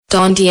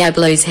Don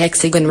Diablo's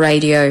Hexagon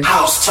Radio.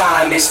 House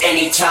time is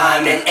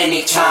anytime, and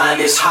anytime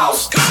is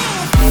house.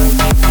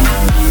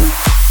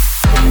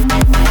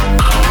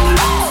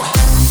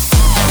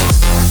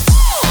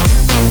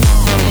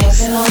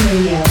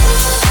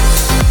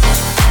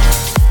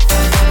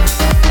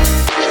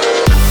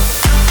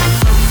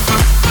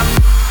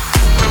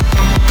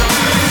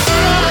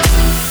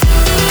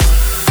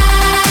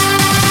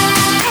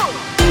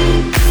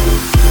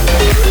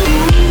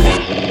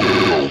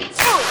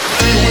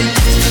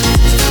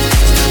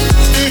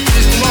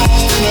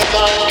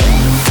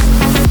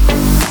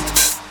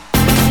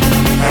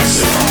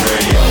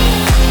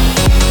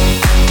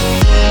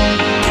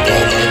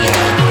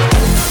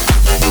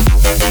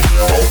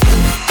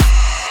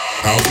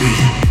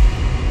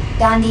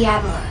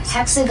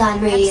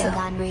 Hexagon Radio.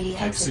 Don Diablo's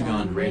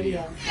Hexagon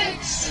Radio.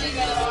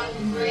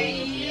 Hexagon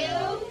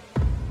Radio.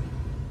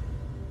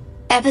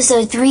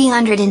 Episode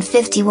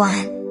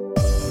 351.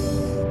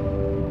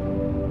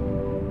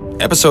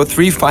 Episode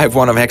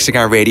 351 of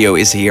Hexagon Radio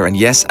is here, and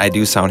yes, I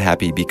do sound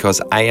happy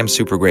because I am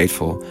super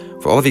grateful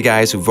for all of you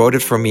guys who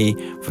voted for me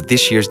for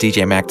this year's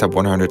DJ Mag Top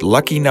 100.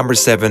 Lucky number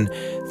 7.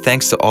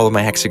 Thanks to all of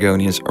my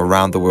Hexagonians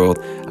around the world.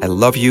 I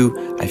love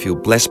you, I feel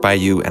blessed by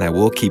you, and I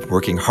will keep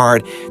working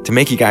hard to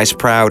make you guys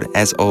proud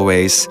as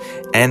always.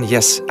 And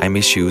yes, I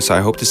miss you, so I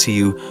hope to see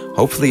you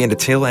hopefully in the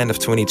tail end of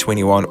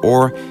 2021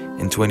 or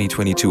in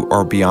 2022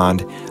 or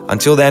beyond.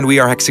 Until then, we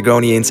are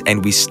Hexagonians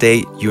and we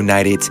stay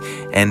united.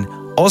 And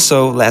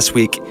also, last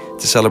week,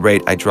 to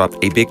celebrate, I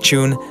dropped a big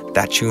tune.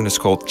 That tune is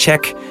called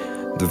Check.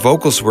 The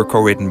vocals were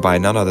co-written by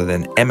none other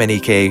than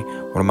MNEK,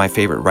 one of my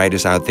favorite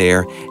writers out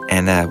there.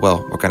 And,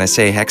 well, what can I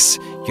say, Hex?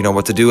 You know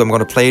what to do. I'm going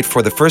to play it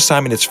for the first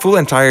time in its full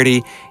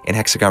entirety in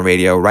Hexagon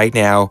Radio right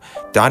now.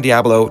 Don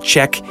Diablo,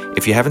 Check.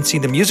 If you haven't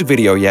seen the music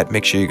video yet,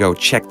 make sure you go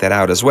check that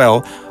out as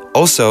well.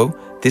 Also,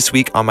 this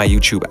week on my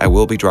YouTube, I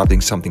will be dropping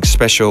something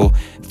special,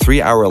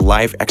 3-hour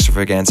live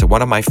extravaganza,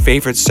 one of my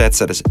favorite sets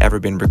that has ever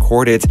been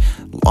recorded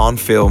on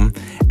film.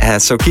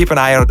 So keep an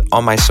eye out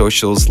on my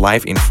socials,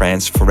 live in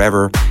France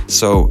forever.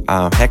 So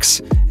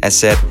Hex, as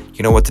said,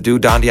 you know what to do.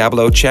 Don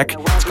Diablo, Check.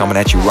 It's coming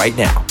at you right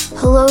now.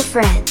 Hello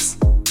friends.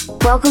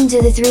 Welcome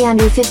to the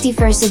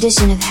 351st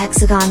edition of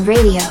Hexagon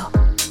Radio.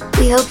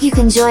 We hope you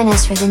can join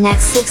us for the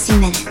next 60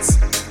 minutes.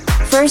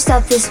 First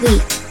up this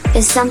week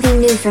is something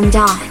new from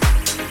Don.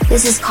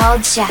 This is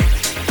called Check.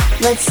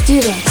 Let's do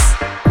this.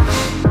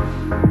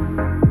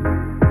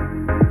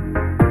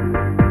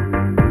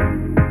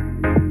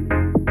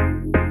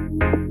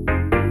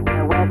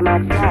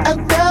 A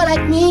girl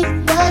like me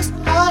works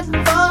hard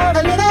for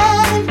a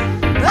living.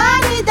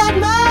 I need that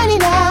money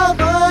now,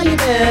 boy, you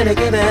better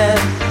give it.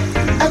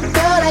 A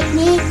girl like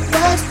me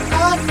works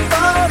hard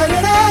for a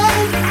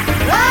living.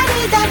 I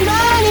need that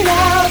money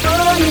now,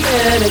 boy, you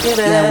better give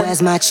it. Now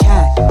where's my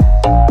check?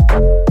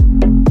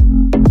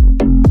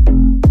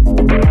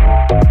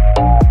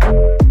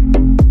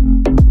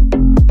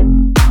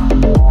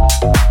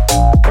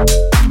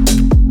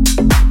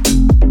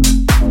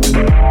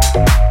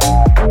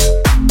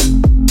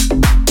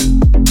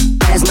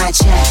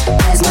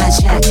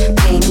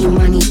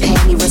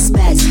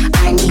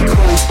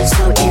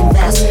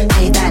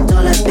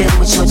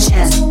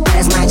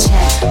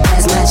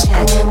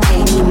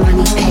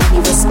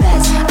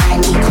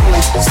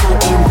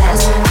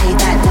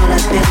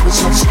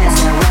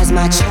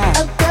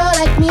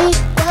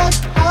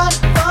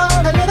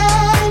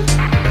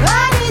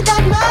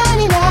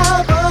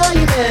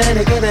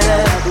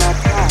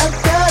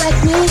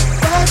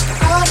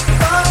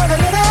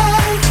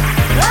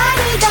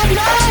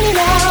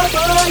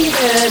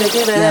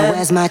 Now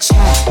where's my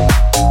check?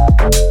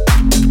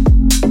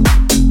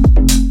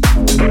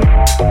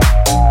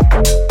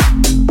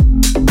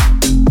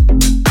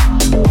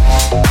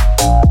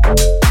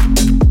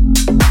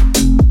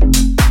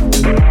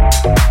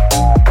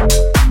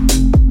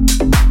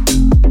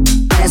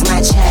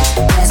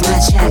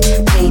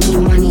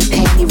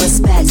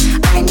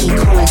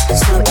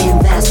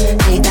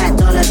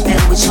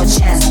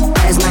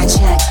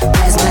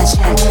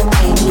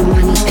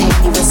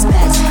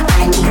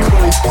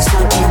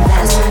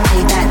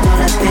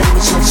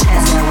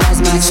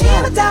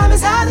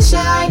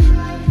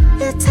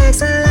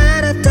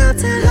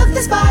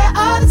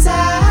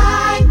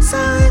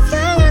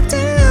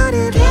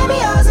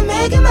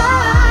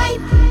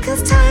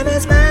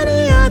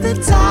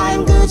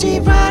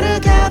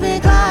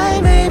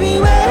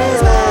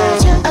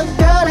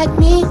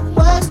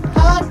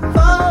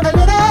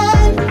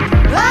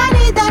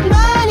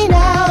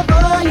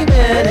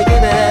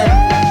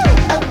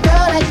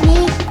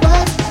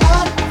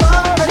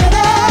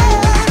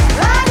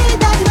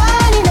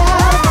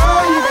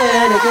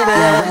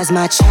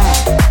 My check.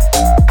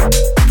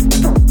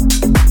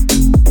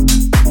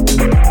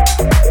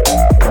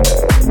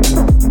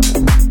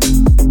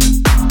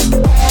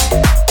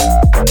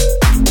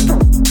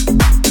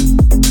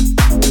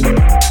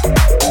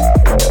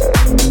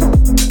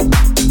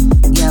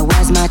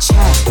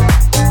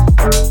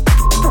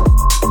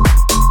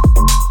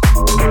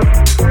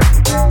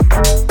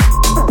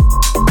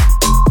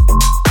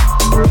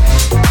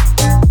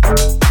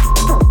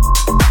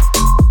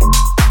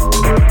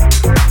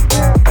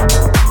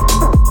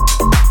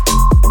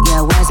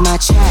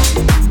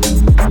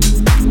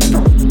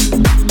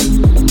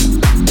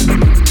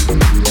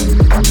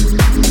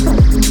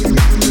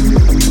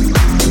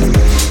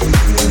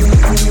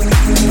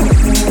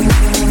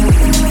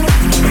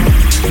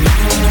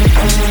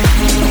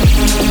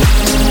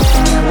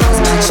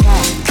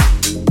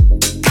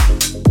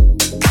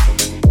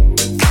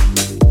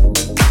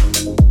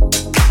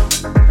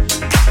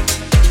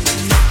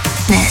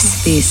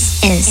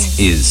 This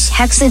is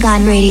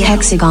Hexagon Radio.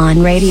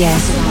 Hexagon Radio.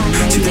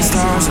 To the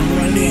stars on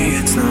my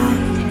knees now.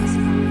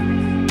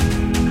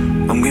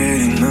 I'm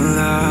getting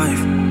alive.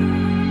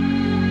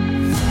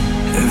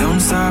 Don't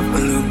stop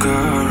and look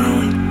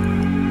around.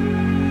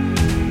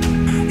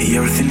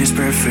 Everything is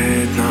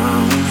perfect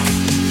now.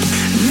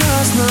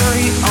 Last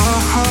night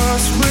our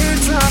hearts were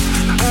trapped.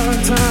 Our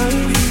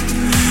time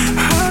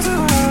has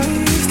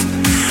arrived.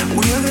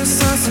 We are the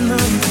stars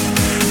tonight.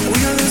 We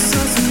are the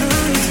stars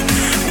tonight.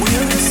 We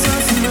are the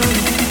stars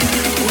tonight.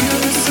 We are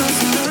the stars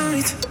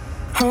tonight.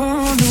 Oh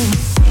no.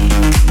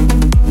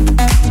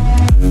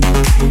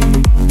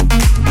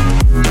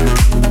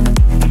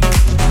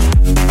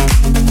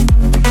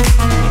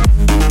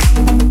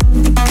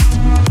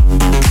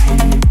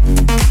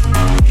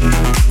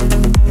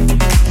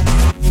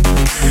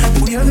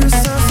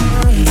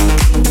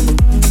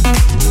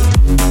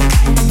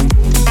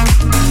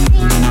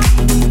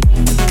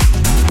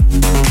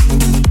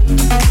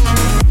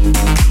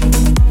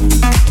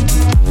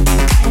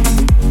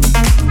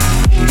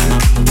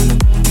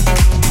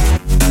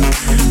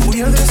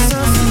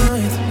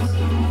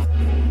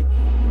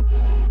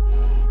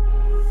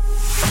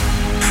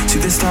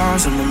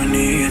 I'm on my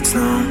knees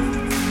now.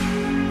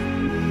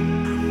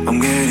 I'm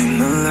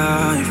getting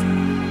alive.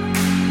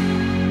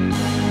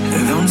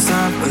 Don't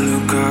stop and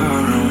look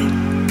around.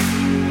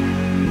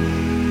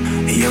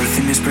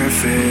 Everything is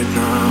perfect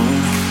now.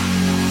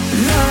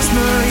 Last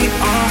night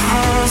our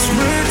hearts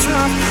were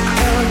trapped.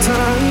 Our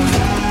time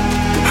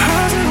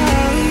has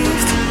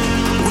arrived.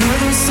 We are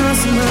the stars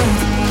tonight.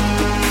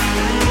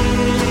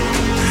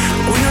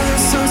 We are the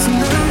stars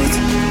tonight.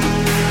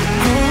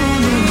 Oh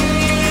no.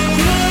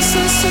 We are the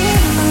stars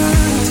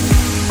tonight.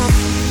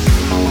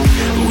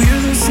 We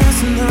are the stars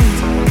tonight.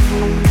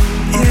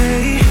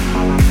 Yeah.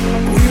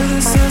 We are the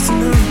stars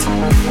tonight.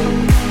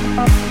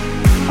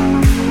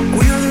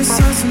 We are the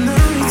stars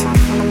tonight.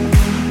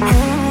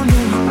 Oh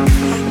no.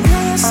 We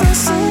are the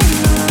stars tonight.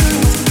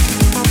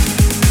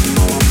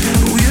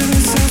 We are the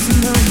stars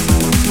tonight.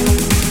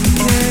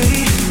 Yeah.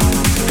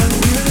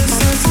 We are the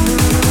stars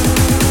tonight.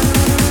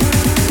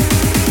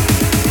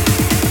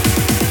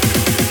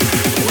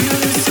 We are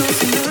the stars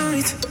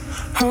tonight.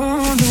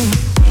 Oh no.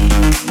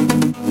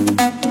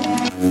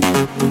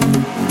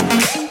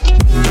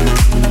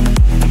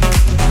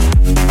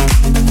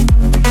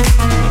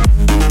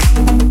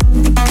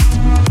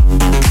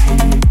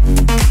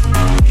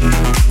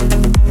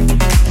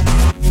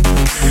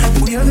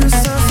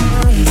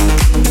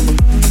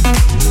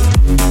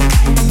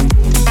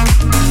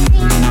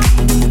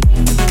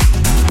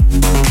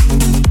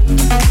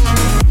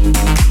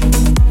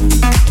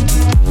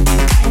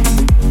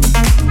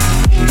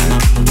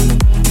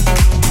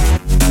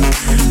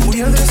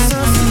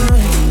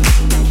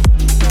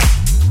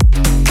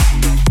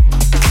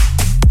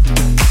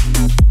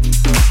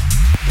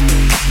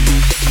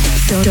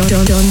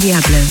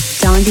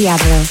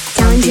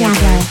 Don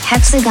Diablo,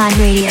 Hexagon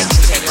Radio.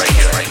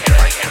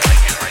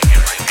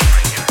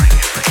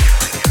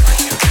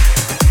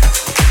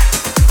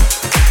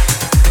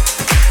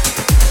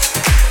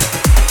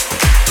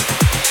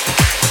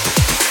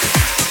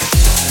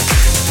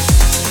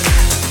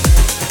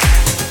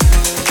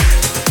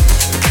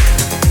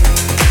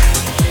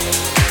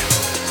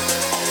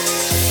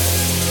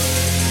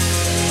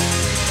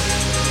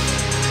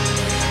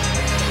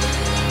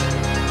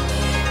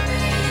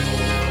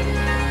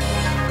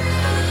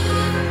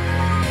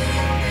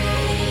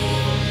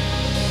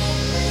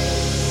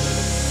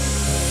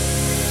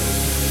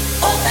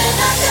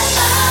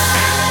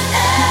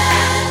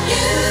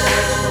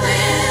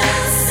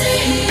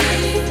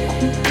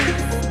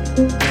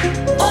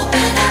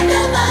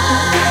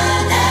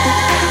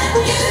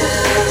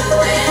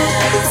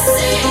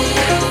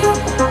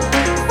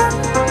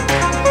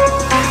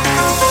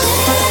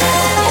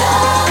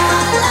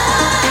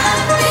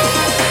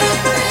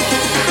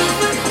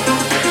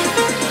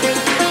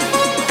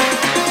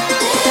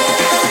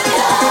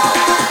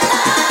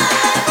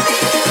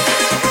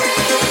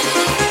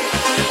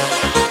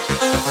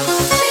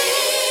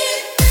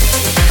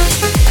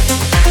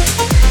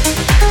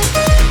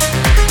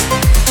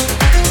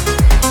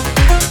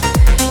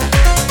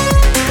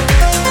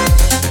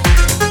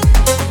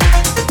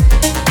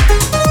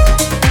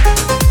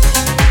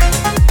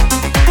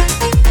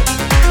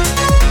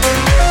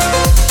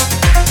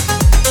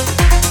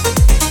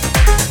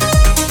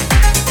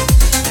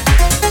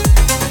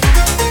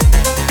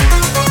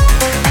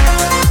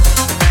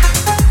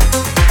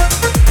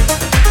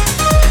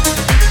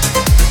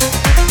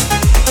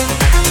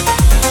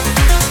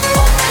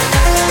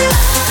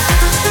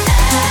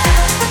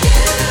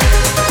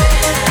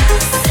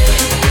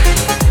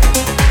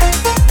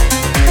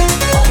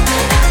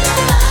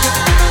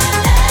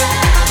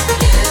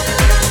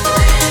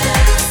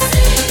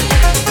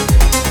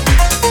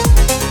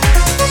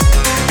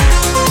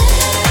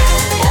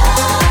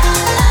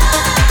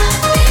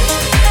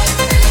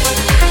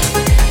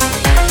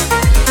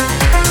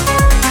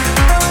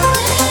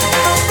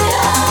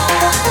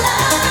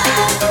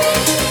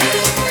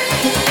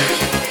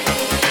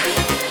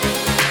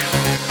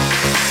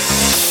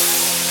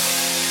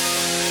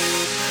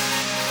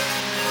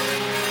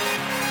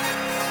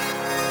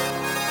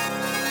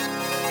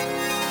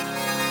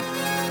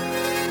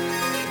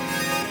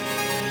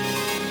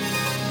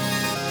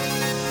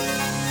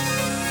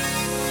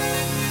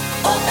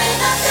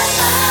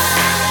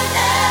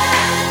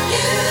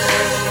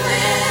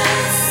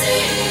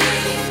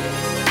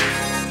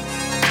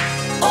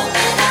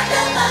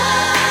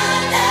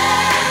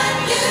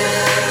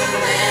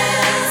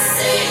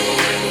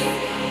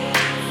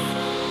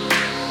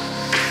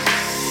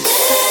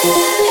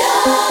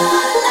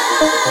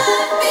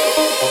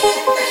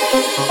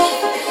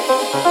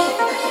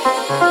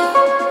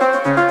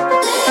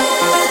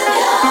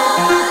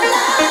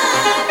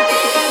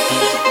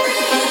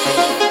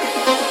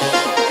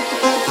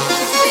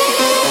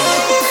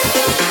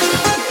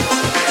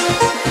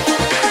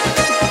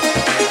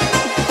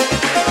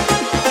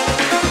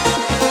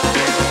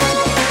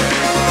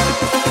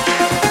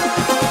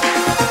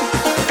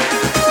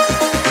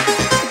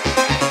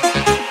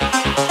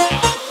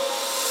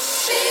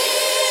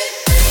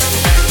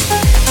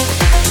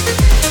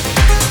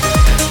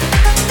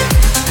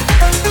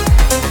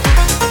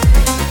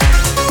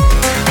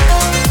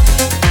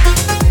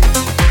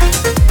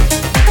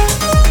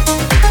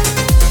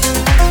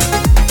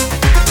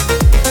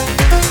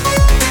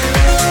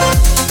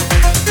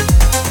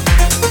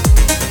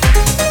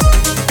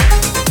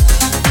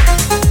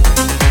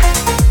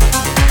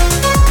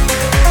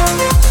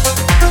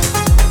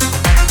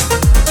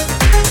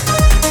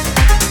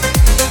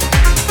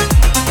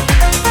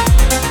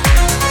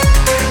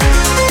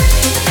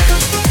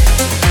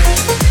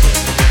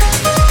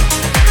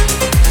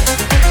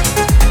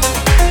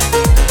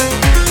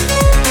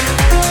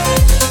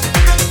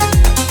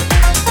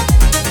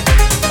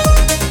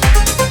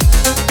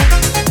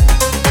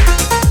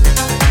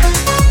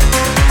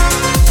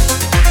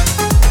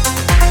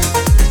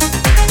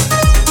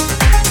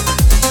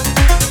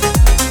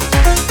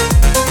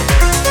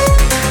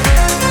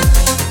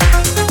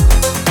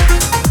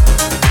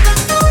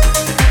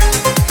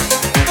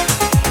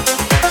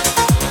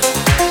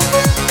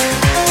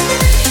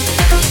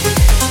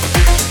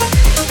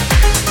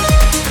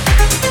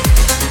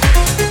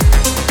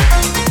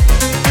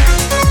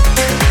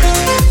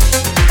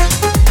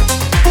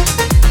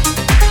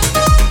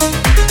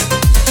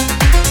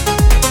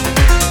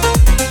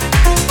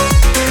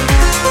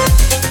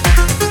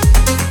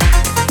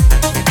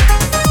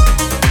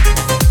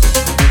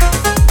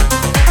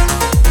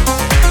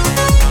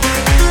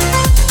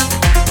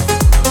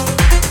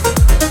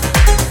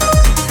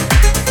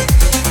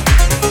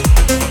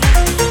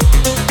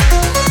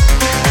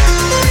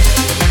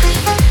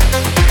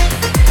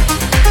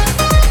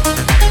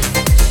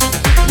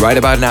 Right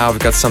about now, we've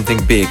got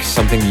something big,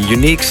 something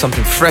unique,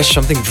 something fresh,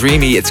 something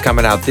dreamy. It's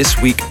coming out this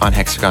week on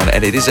Hexagon,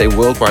 and it is a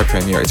worldwide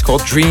premiere. It's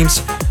called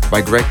Dreams by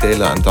Greg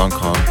Dela and Don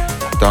Kong.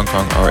 Don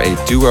Kong are a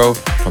duo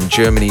from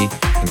Germany,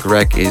 and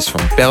Greg is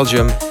from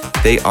Belgium.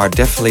 They are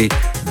definitely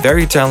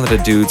very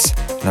talented dudes,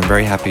 and I'm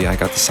very happy I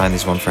got to sign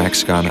this one for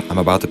Hexagon. I'm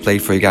about to play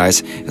it for you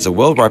guys as a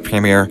worldwide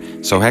premiere.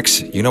 So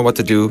Hex, you know what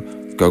to do.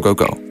 Go, go,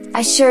 go.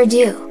 I sure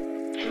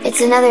do.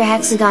 It's another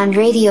Hexagon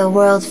Radio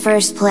World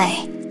First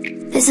Play.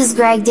 This is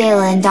Greg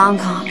Dela and Don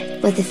Kong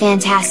with the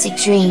fantastic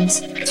Dreams.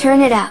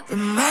 Turn it up. In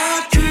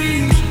my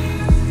dreams,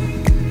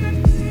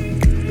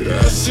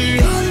 I see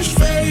all these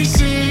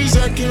faces.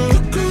 I can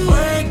look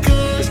away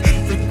 'cause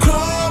they're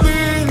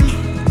calling.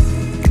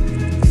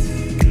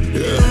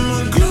 Yeah, am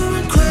I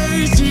going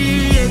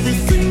crazy?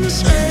 Everything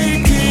is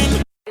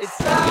aching.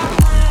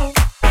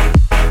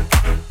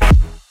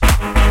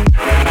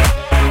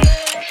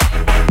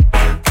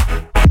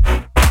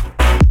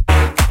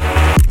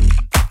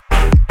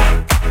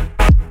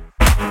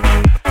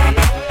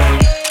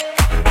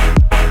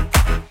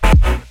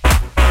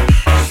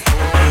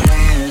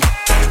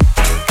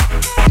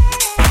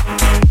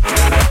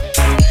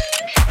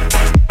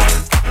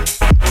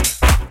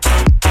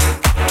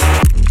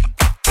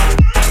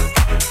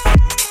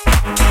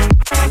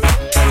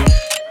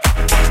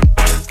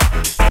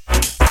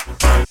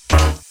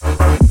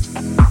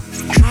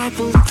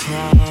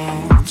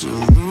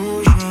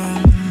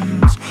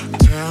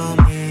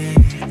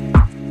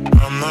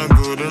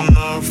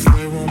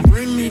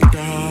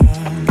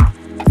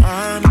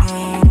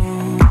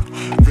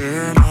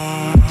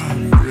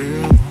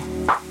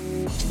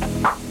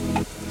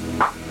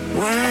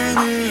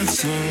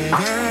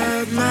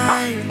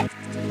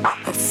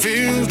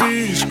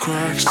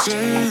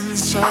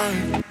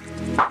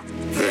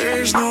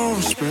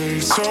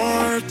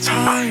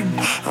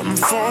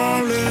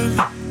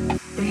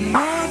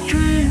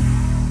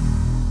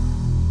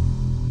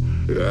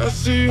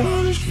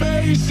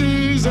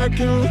 I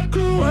can look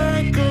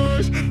away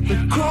 'cause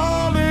they're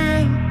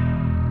calling.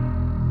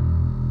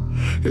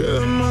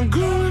 Yeah, am I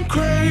going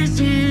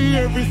crazy?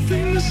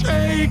 Everything is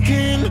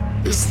aching.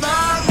 It's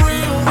not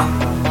real.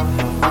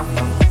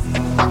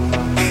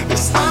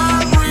 It's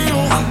not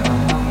real.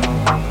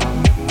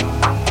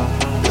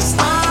 It's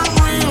not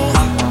real.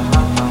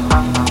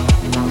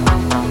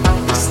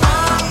 It's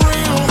not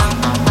real.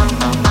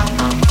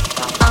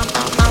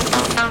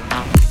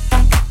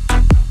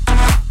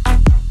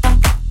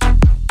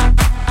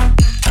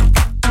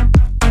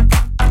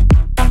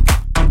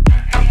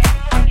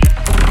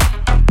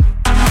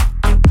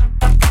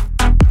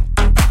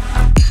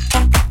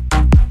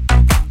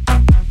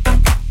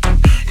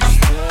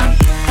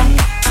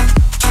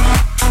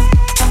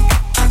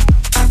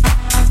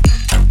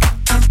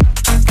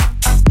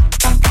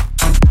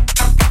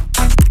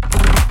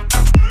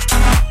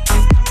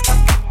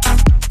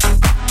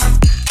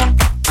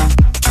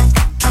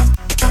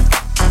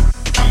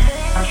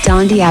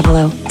 Don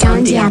Diablo,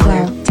 Don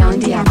Diablo, Don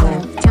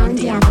Diablo, Don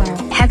Diablo.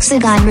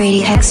 Hexagon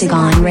Radio,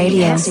 Hexagon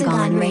Radio,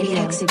 Hexagon Radio,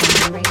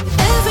 Hexagon Radio.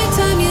 Every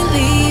time you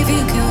leave,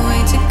 you can't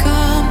wait to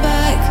come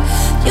back.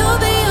 You'll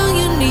be on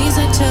your knees,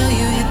 I tell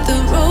you, hit the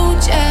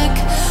road, Jack.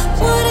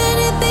 Wouldn't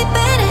it be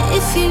better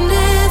if you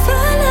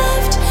never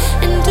left?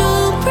 And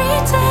don't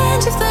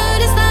pretend you've thrown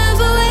his life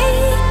away.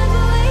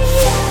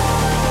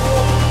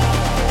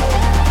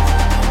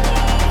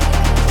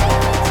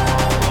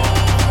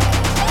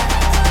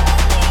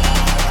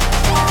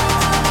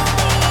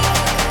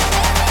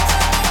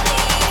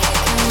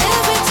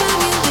 Every time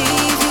you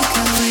leave, you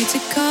can't wait to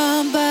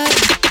come back.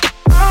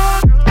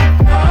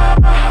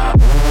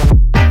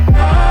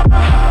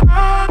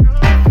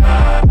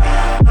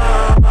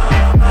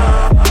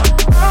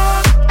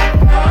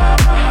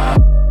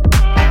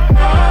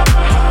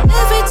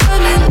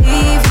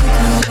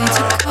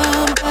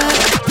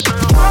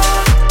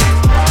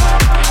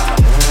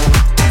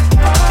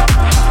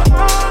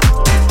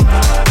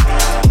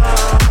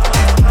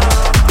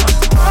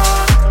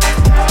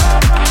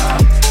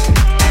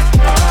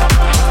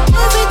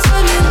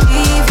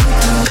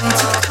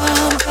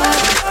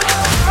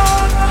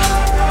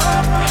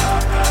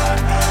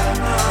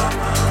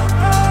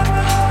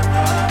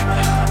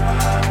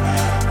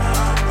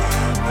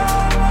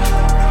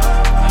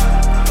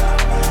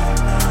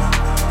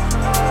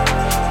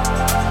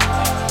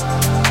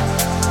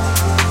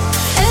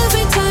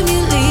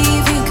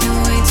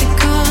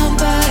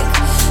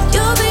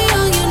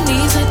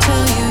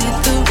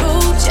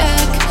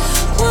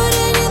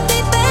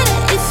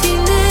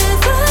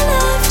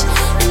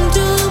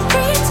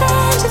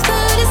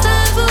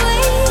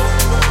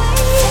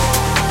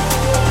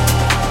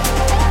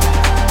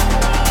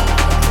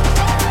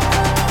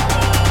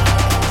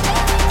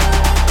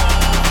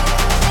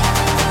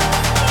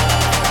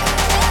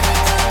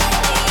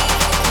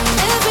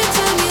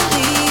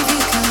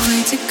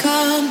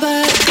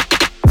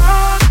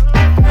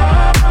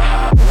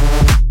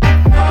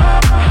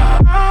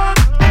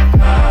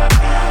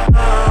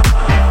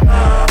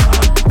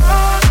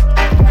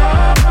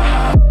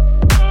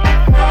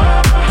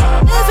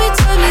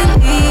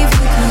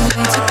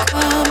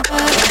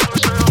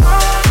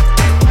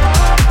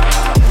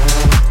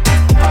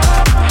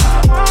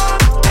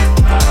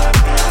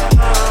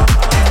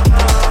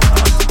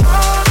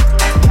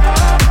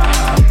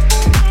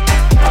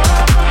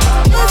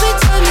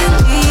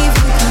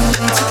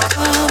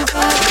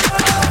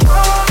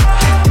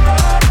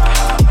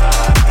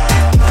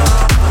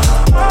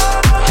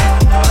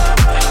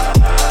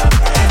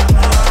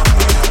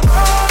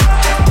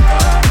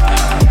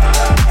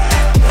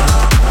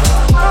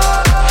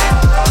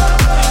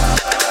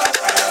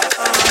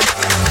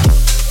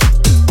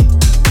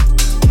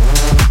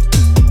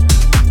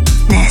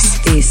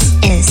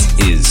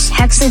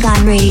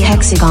 Hexagon Radio,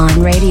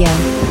 Hexagon Radio.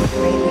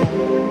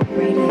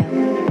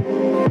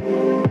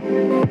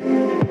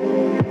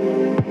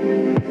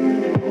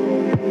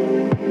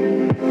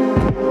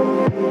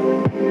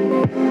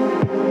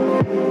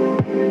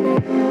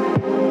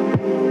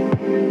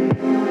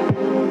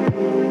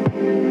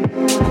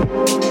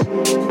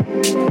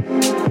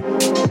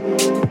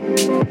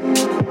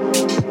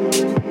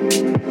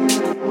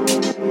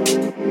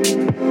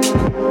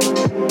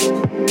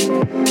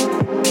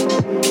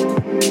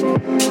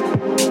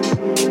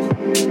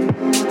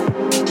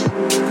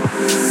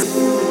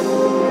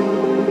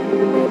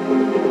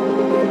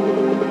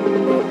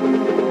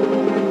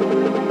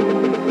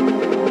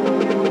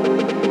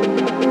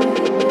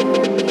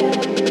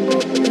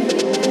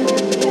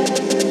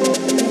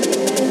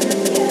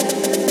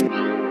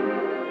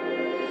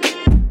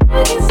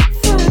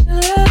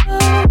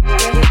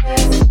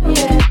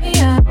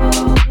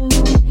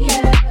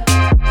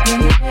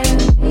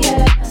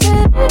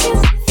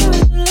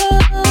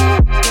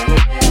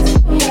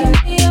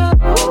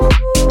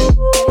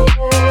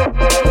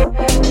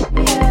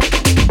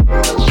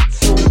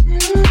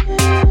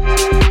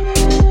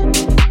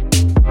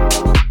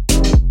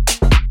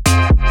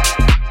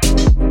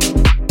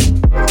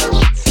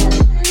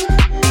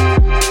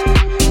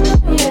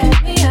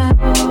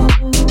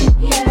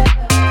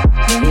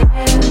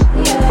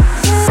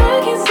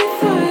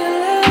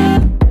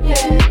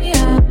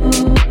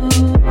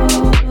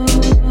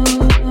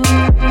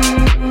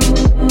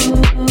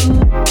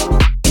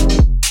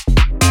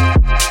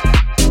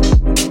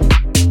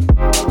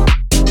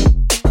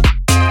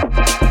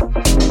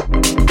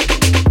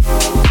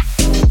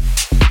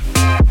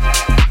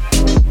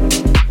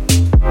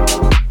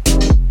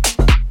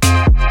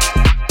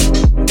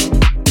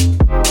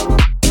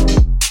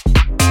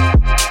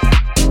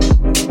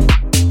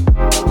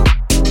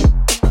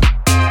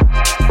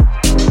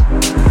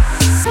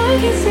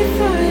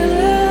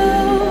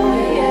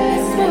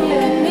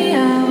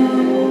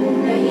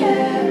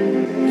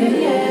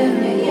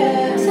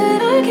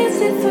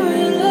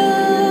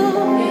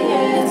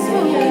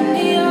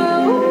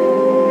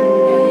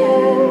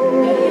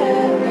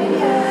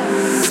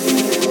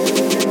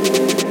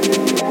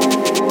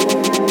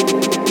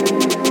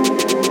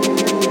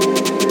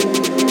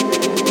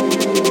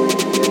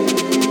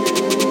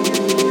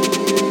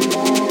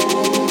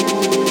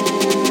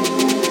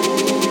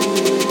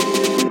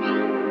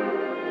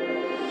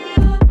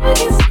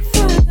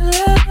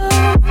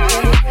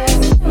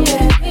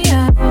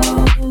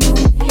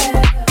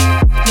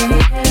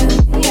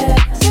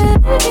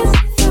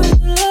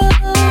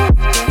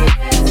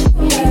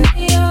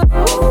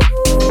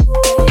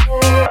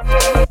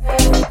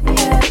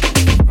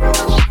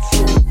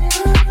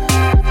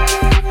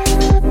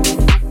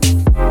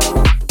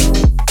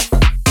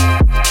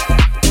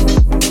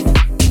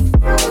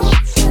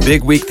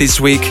 Big week this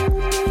week.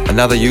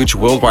 Another huge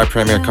worldwide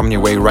premiere coming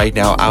your way right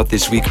now, out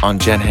this week on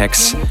Gen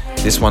Hex.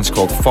 This one's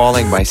called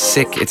Falling by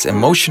Sick. It's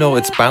emotional,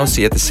 it's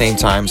bouncy at the same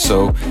time,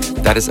 so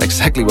that is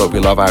exactly what we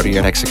love out here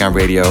at Hexagon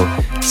Radio.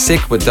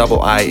 Sick with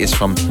double I is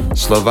from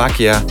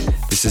Slovakia.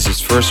 This is his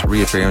first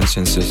reappearance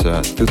since his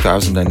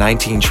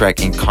 2019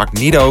 track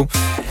Incognito.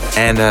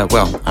 And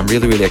well, I'm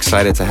really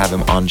excited to have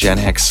him on Gen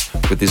Hex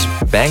with this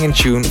banging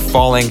tune,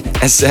 Falling.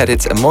 As said,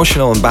 it's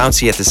emotional and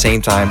bouncy at the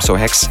same time, so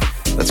Hex,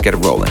 let's get it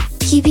rolling.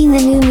 Keeping the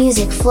new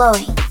music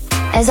flowing.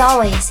 As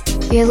always,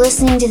 you're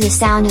listening to the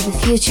sound of the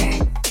future.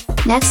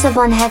 Next up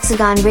on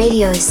Hexagon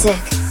Radio is Sick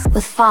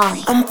with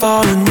Falling. I'm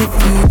falling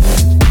with you.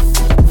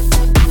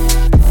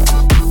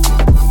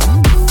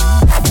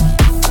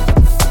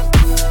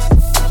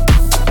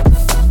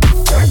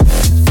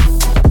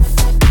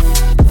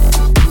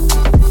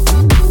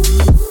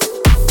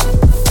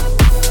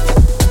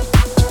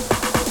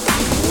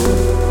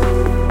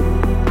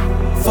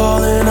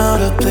 Falling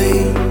out of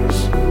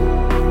place,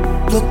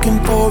 looking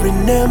for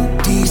an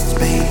empty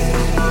space.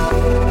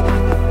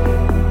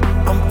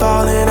 I'm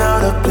falling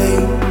out of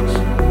place.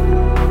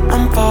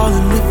 I'm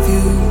falling with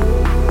you,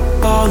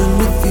 falling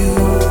with you.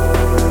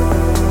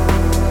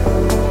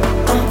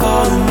 I'm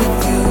falling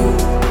with you,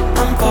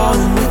 I'm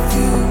falling with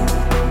you.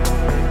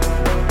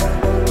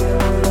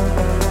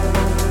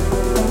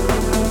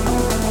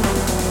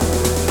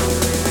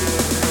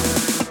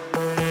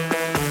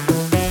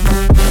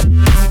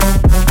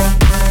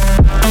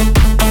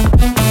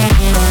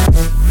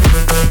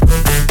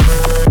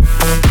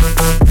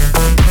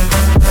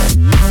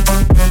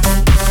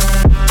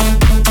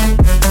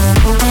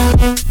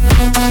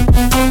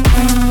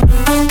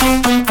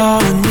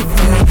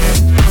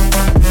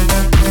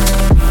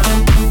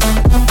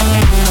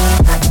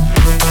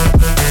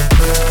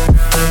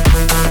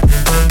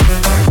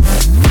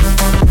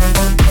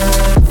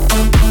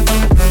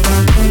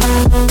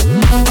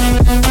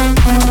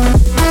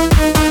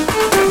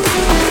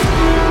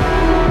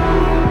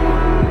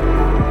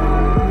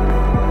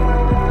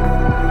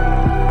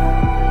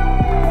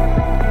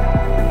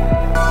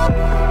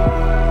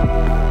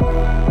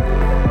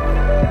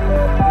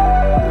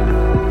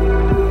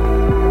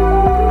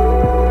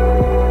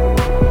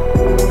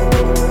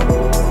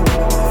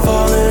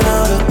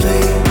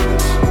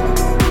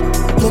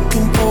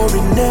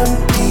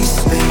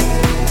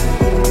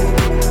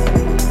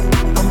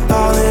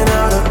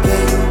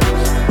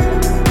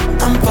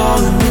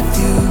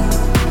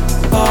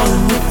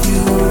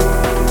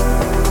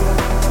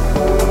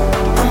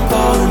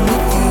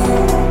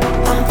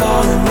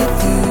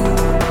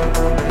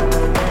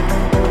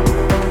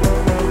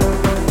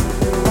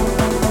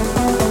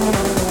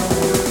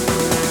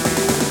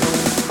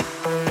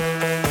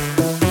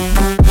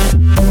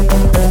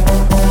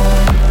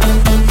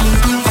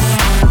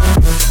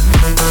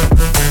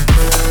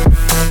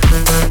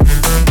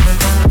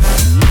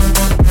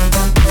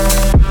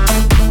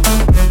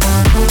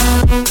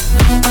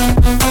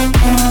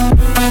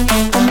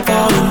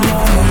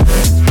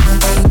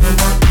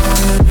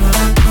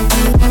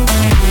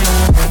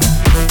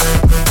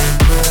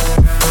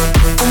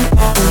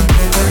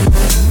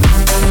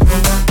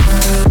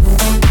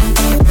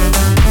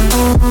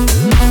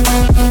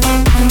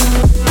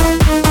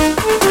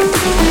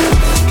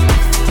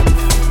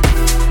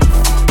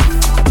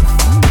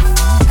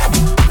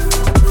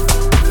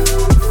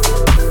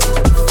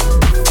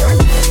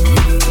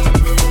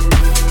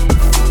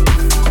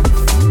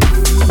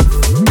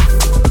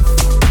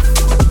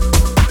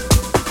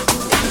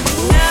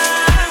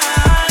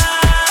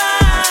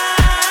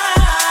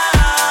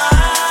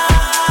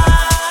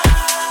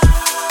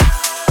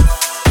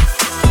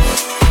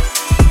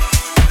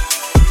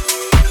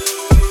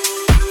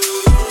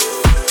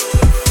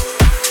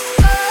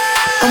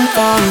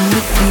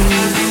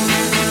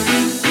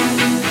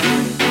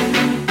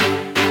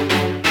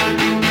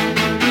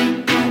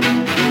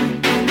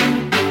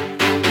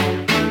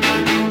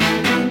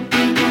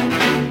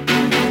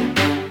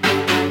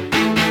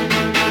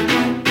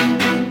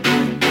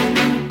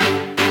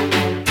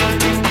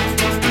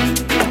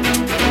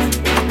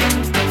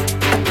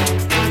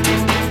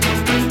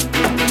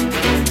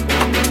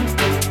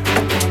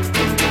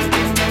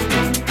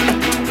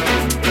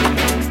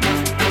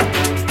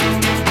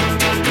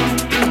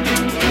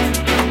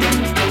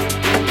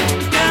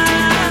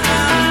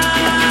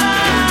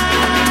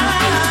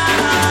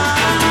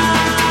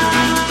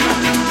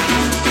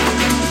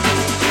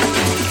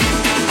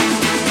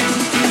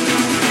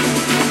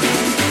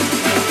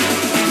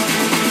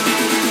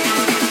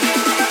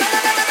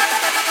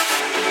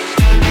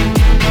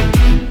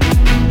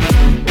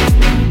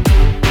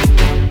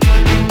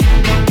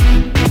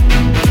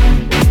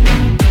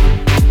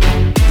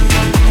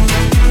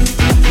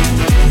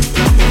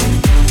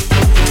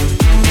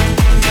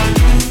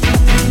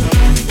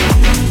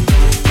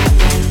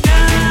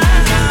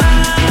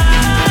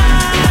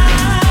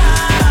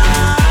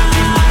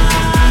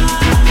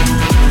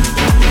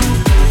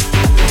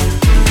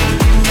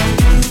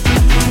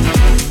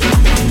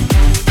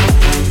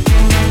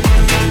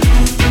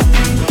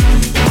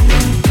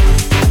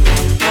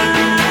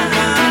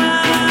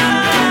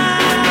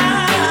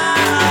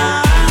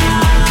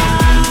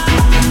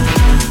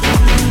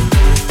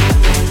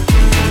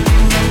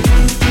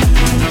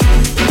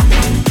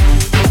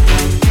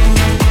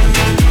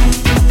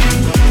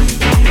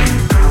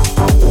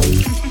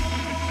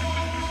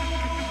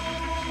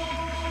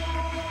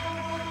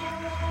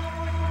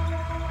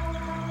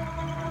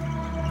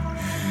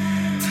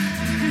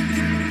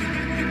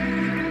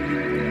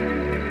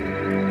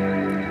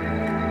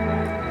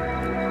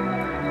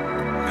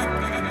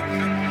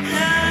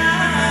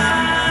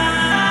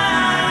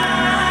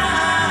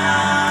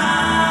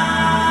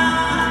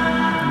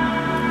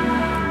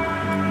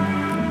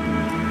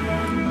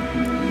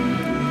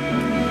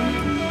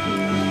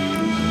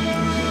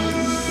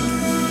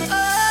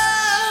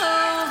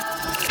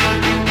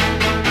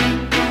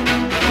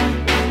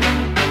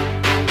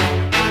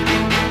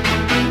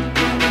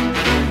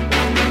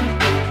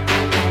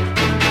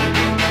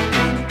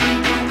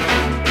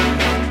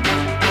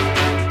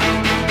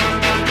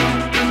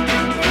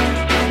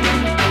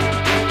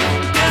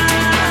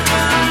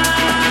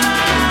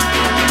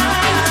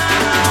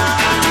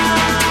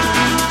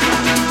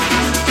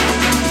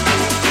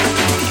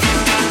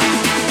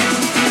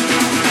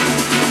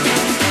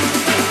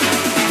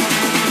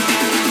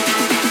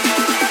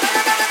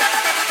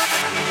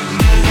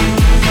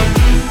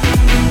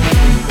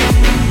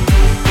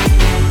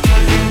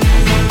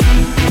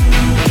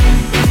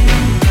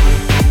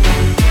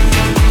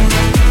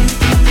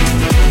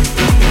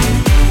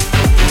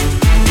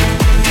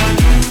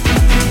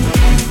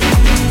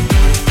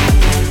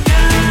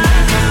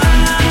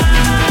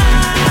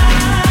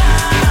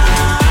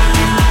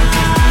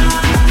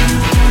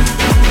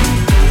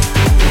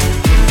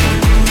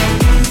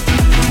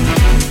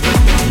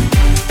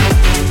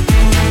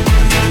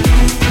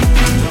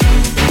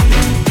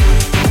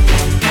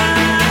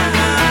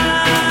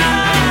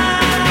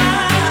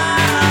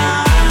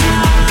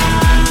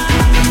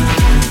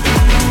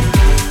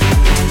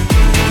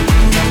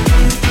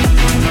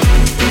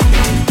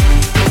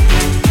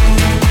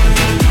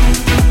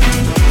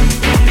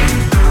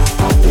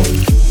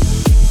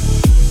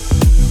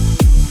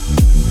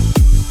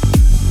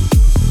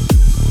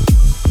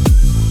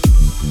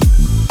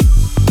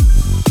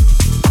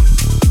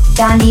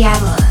 Don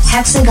Diablo,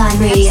 Hexagon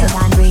Radio.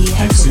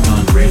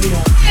 Hexagon Radio.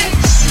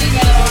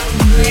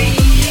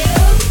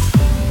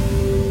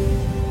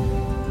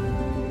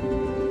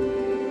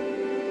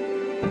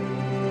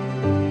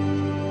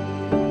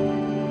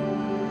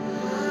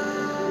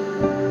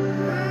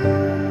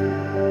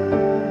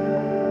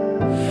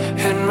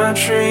 In my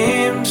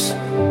dreams,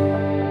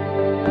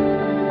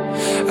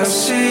 I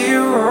see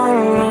you all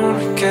alone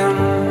again.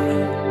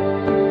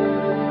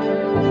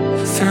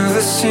 Through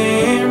the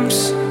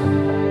seams,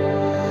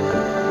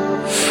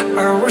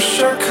 I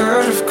wish I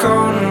could have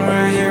gone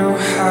where you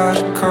had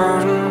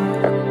gone.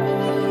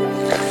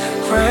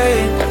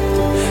 Wait,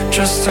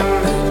 just a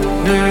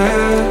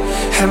minute.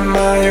 Am I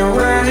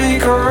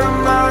awake or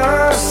am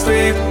I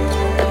asleep?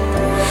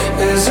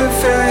 Is it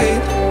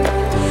fate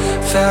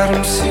that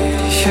I'm seeing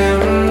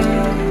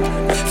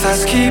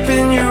that's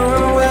keeping you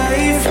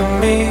away from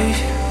me?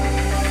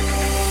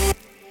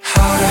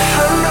 How do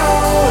I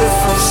know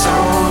if I'm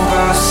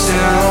sober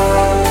still?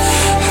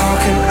 How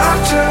can I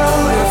tell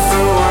if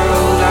the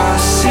world I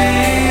see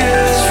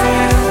is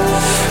real?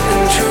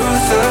 In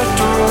truth I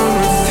don't.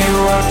 With you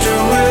I do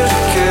it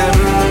again.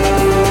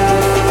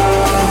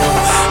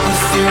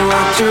 With you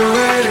I do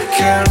it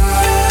again.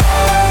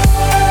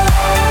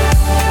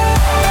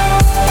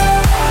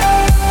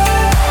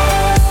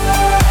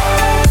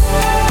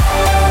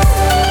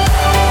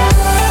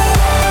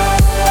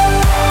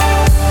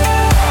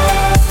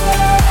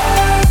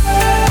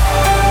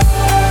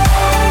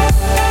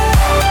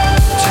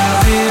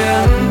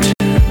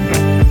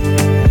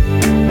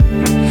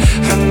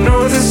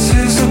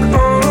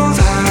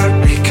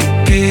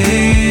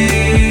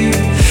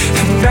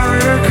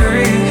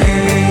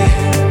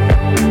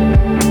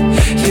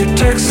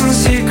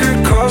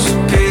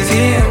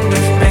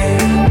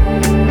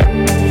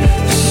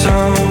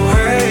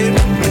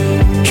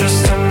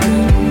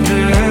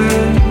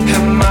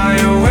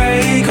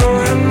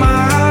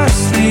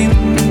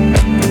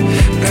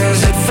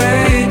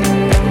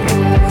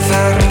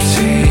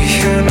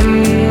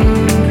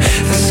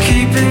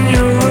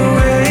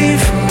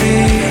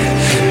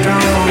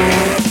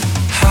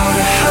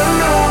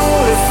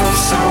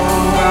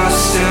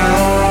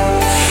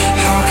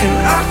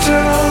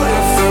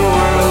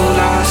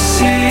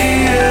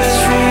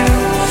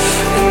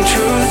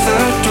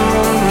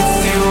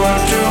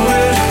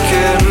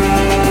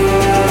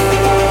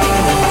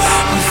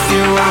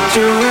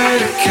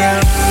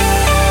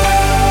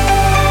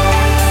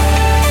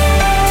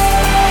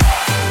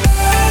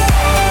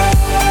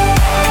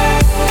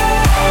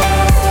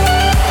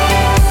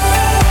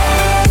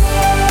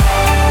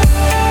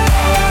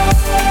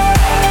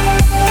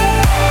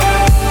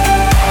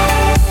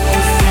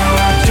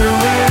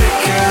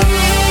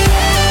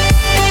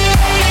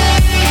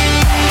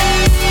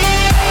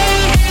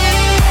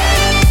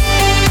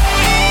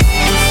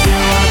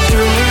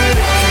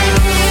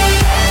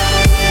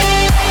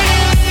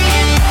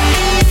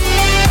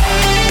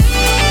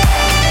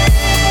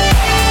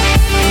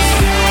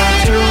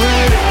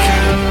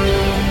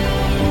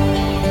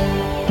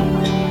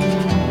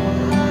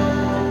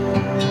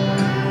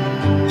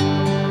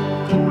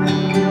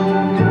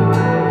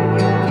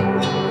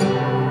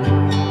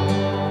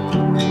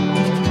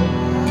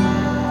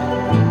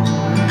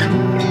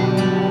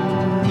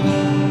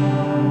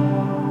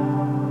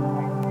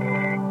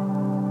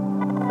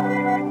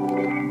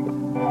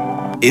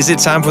 Is it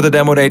time for the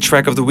Demo Day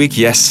track of the week?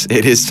 Yes,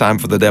 it is time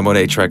for the Demo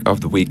Day track of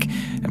the week.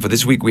 And for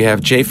this week we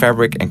have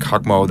J-Fabric and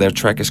Cogmo. Their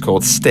track is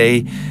called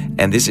Stay.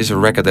 And this is a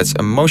record that's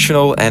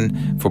emotional, and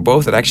for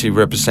both it actually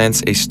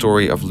represents a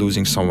story of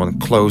losing someone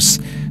close.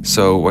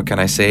 So what can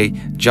I say?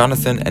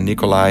 Jonathan and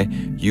Nikolai,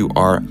 you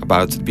are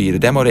about to be the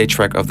Demo Day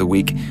track of the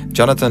week.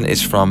 Jonathan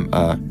is from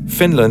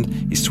Finland.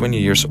 He's 20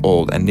 years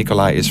old. And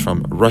Nikolai is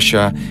from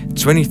Russia,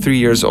 23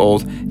 years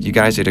old. You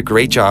guys did a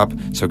great job.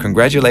 So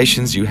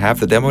congratulations. You have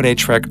the Demo Day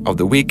track of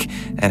the week.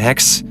 And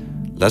Hex,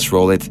 let's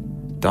roll it.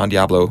 Don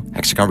Diablo,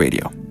 Hexagon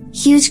Radio.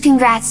 Huge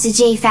congrats to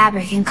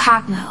J-Fabric and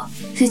Cogmo,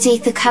 who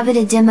take the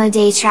coveted Demo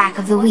Day track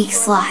of the week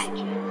slot.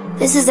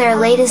 This is their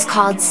latest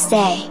called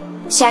Stay.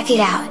 Check it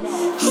out.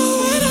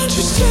 Why don't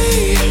you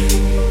stay?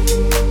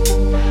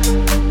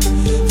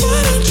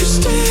 Why don't you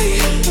stay?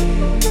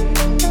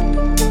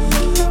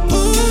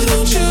 Why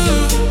don't you?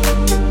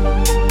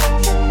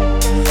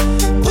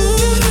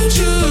 Why don't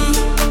you?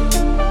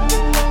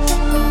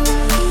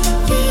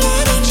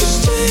 Why don't you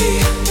stay?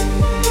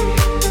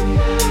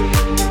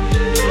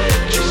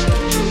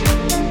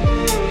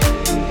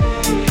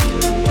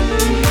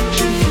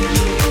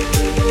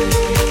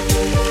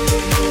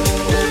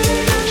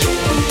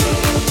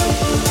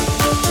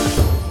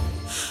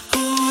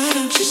 Why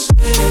don't you stay?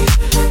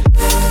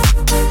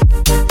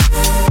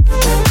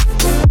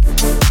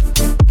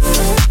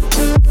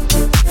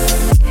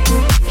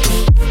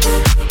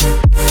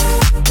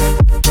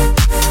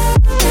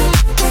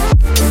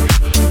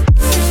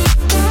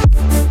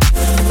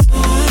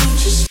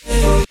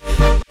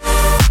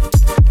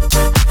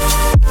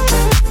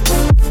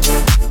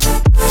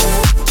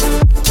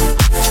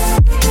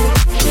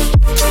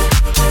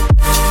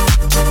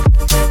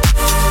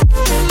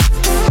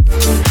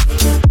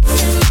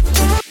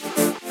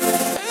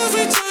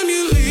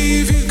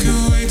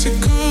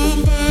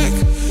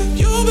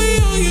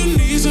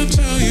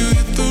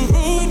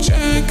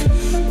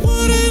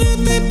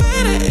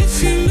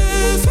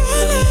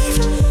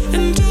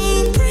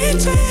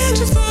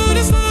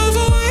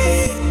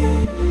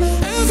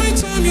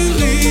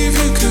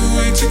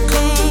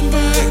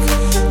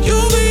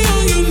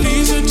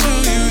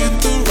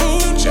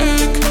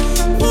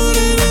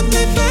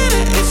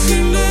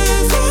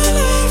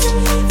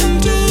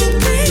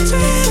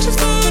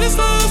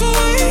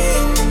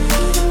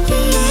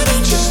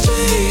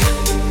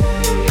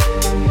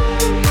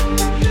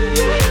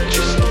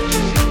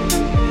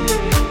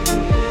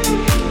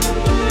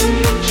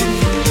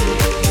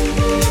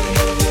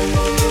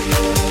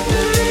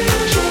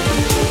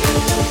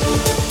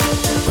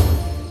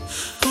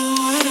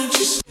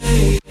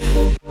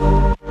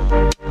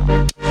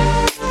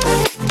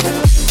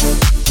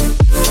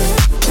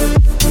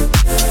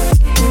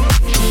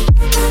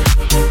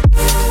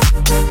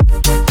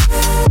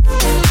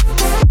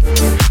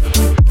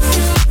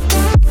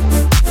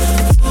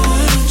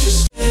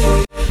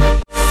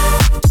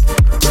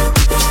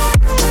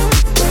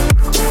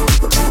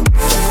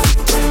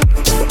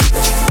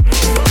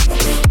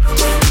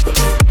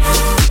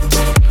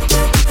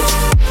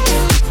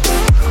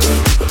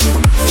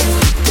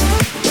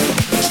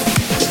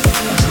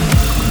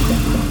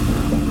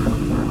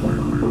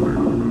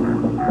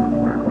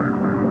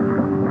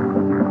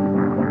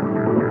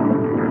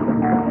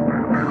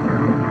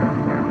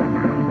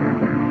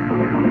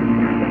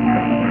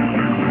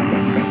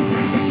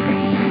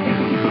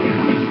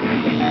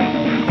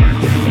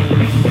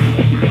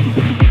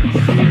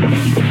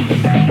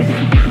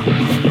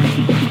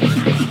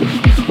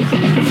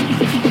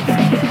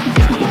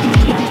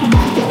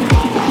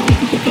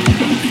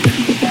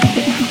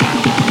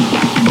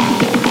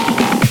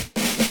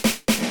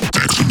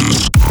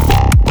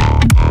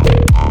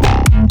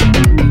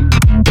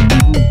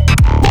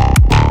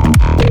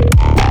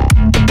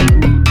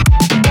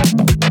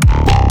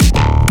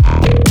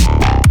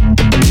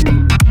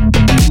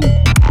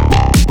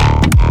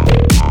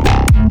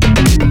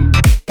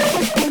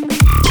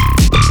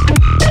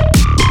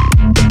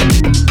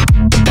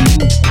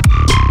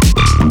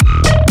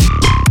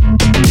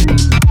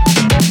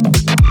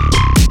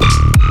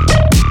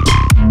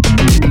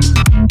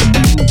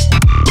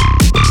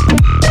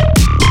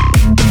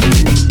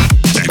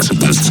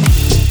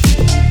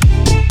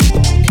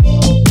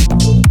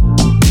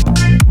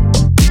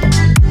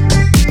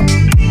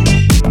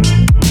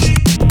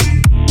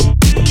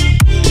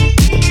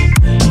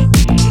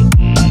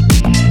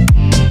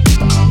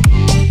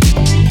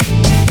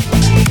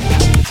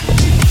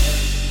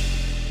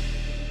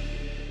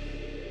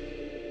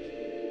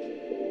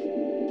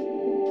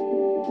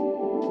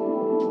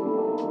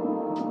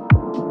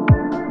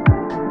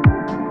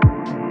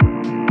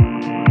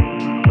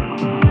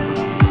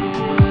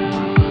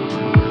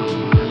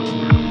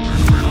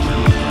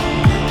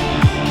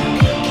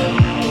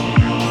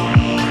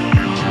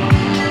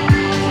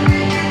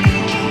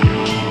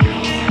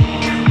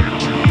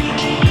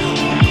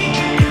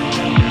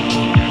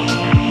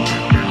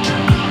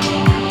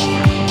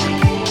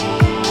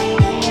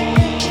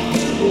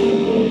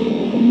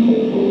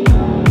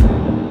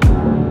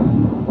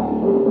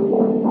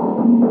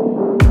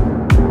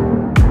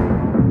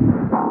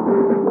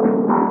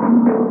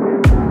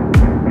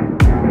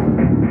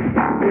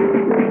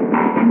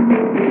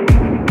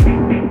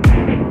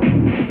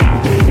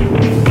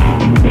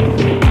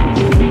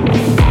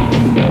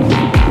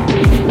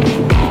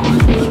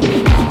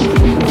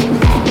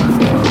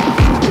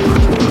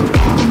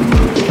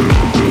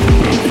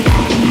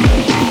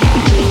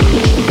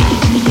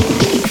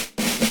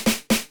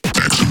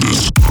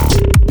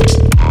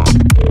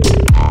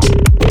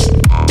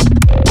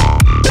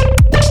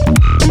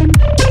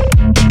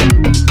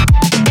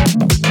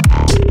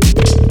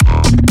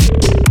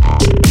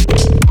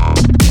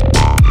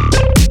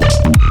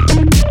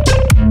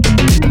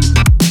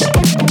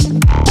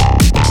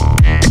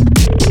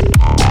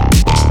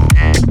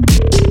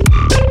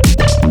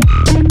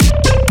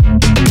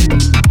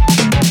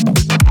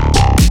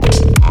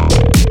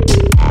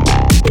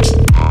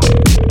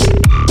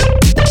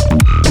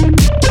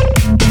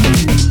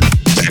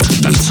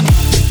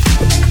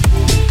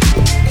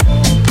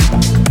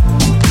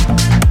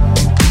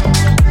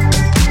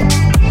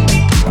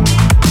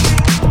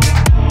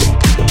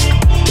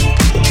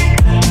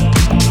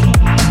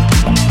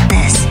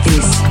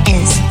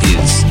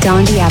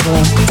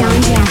 Don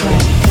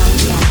Diablo.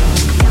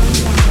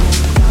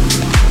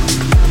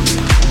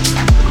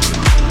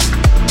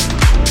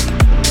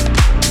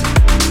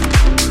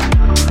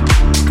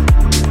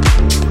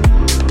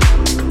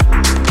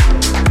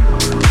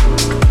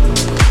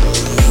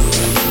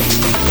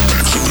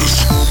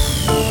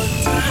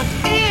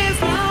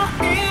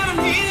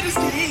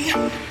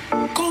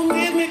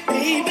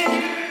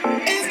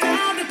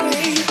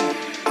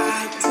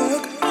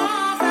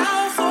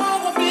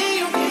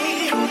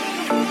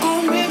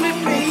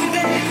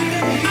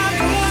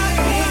 I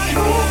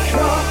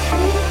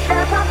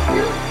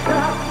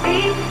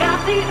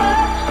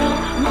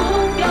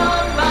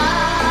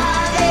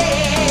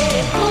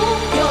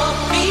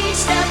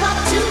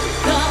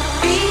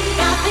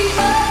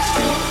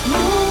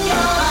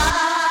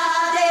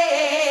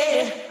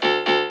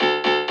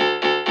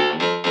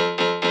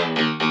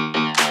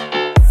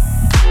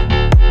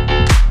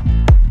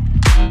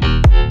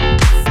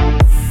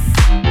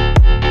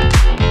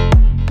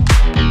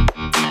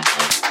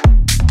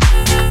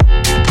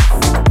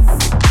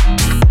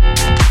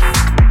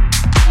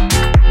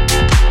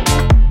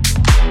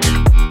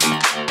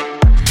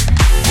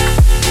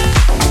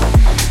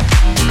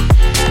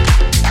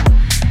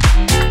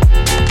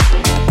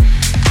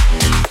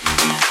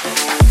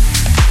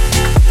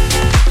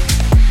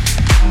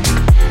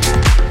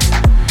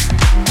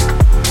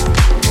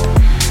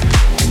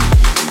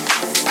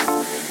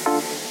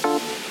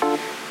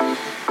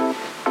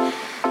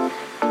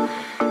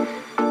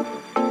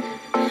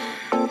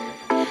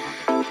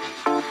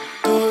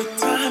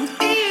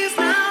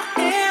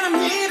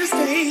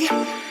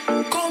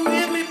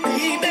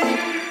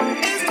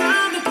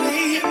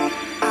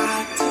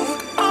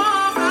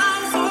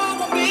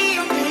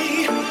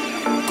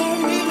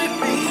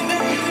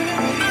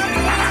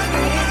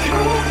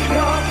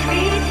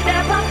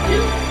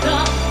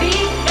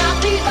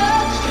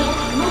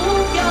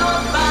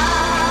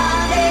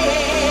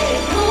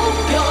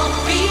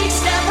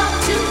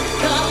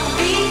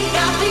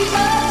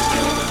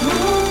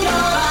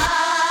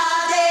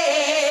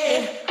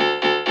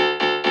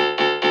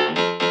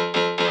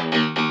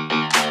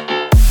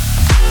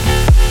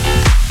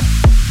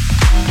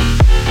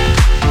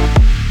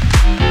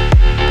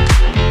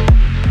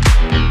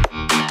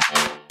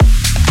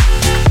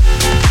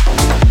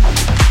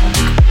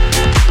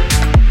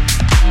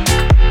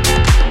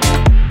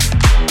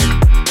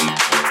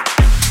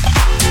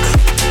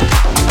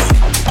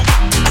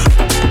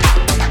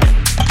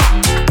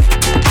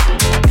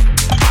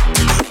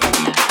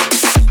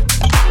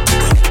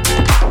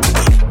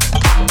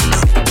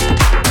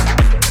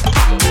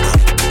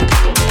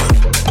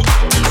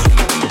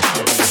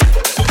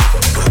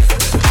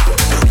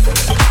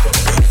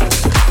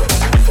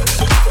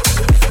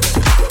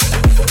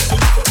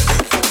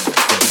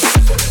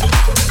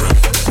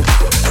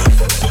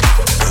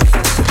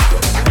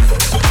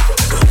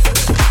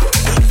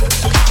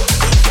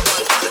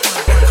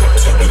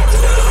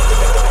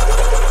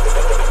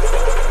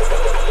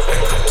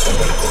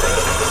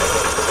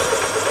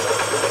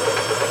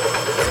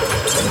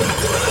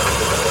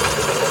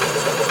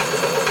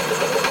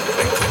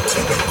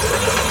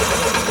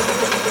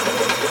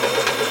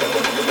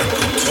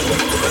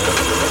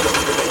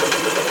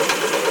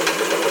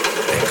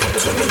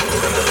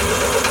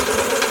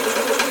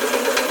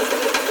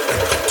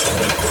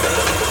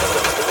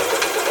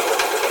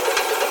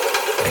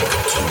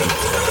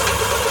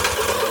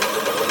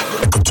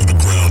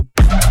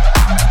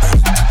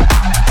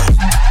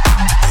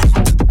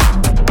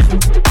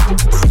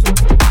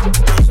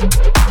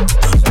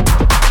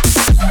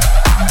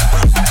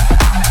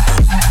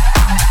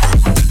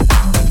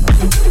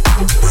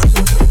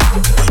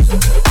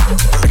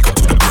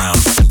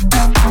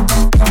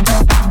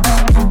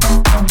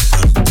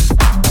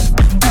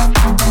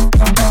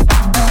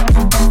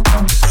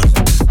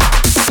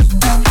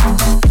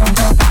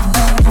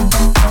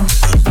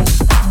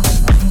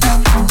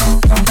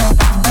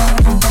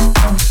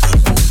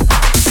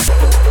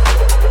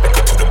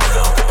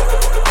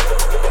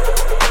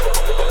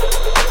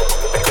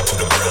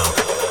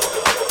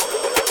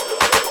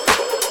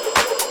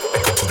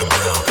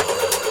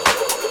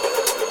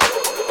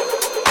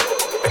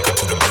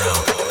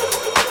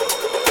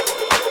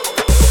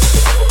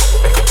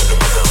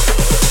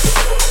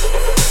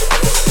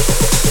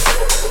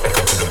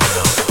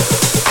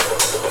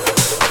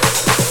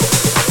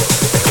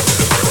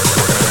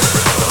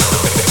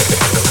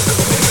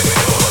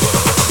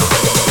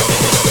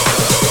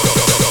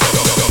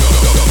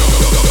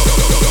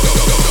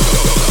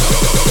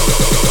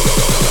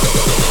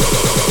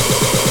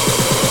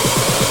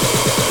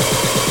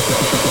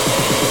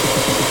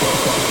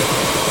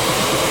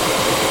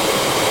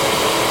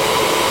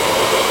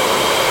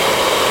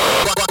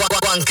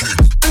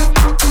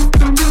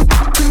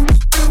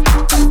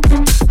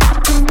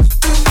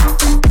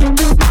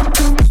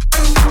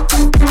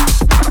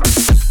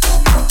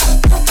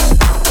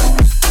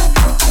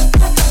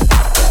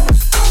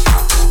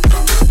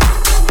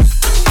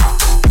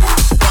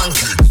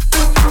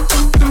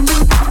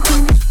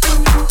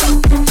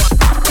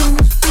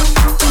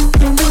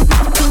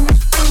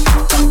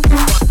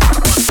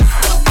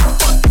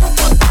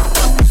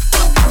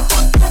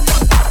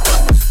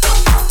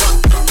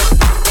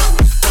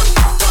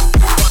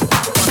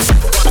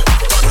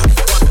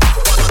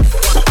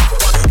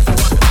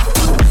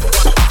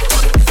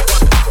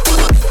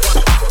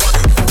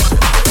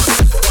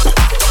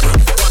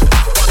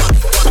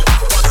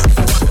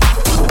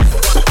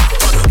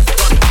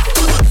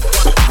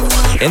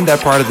in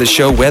that part of the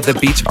show where the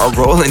beats are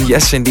rolling.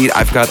 Yes, indeed,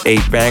 I've got a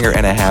banger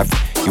and a half.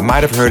 You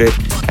might have heard it.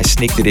 I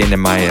sneaked it in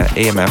my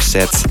AMF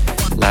sets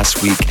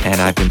last week,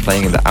 and I've been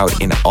playing it out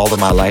in all of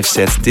my live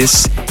sets.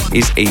 This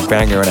is a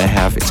banger and a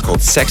half. It's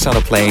called Sex on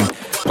a Plane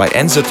by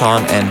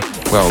Enzoton, and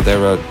well,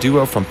 they're a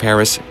duo from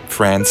Paris,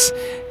 France.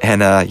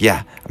 And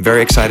yeah, I'm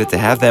very excited to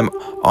have them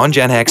on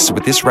Gen Hex.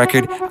 With this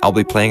record, I'll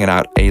be playing it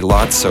out a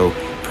lot, so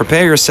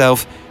prepare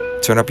yourself,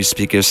 turn up your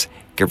speakers,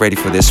 get ready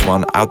for this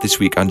one. Out this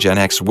week on Gen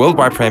Hex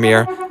worldwide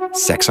premiere,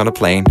 Sex on a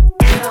Plane.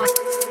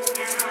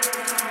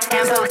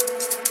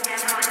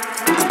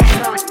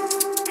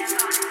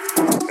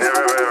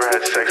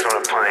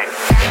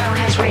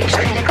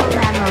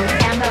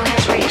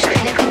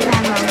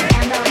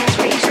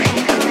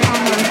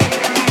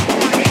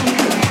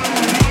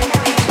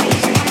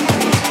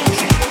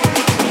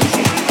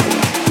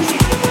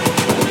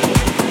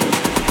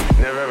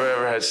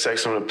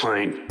 Sex on a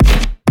plane.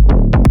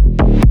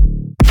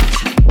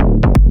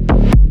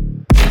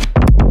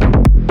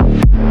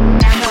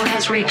 Tempo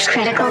has reached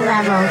critical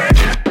level.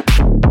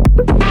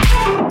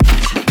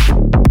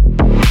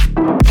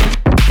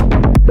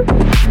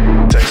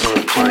 Sex on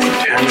a plane,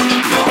 damn it.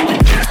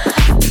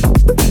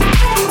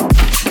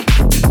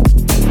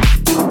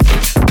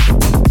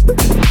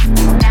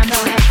 Tempo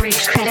has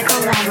reached critical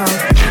level.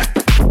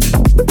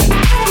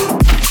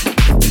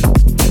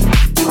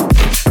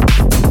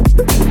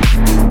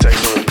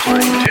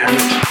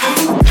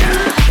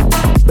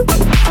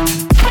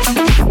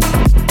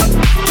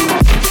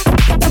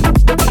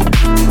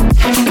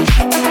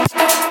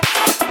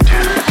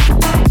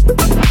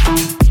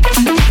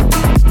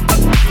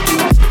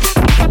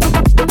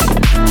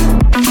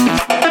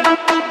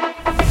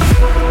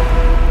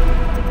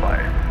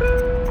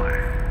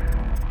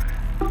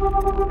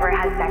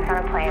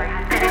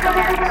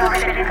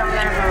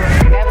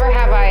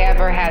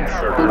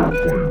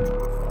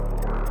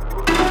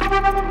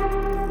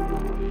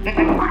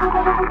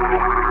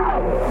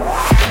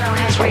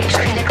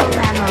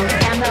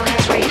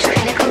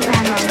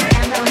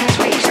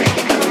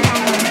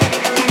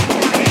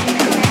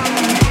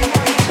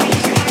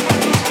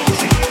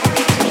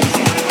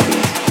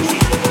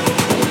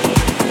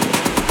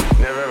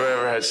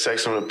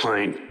 Sex on a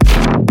plane.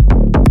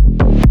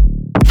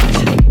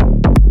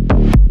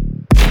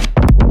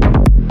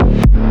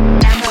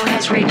 Tempo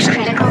has reached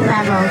critical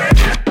level.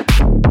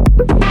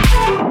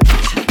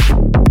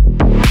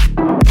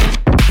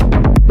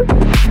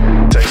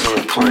 Sex on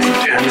a plane,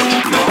 damn it.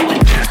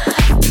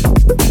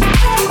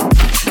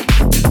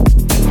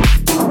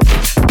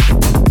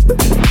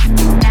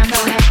 Tempo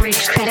has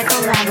reached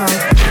critical level.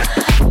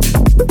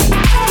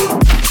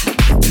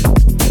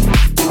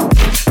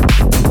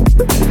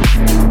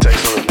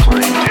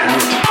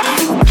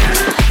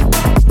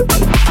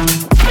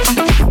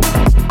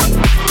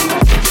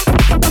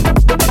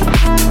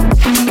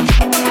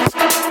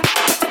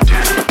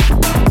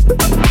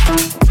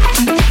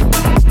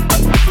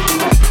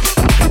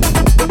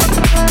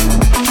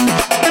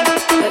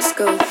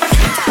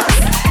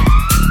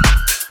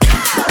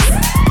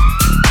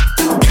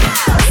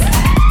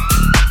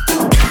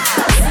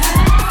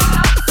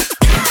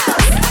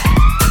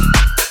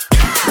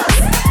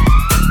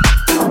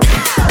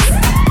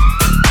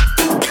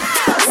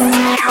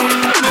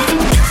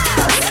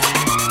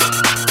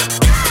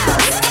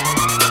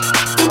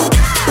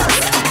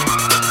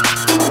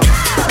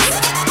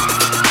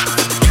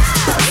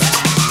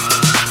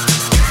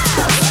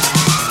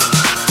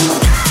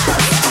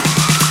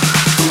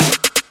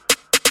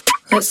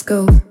 Let's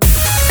go.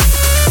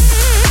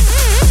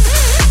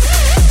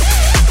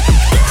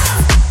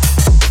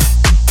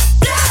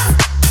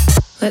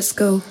 Let's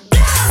go.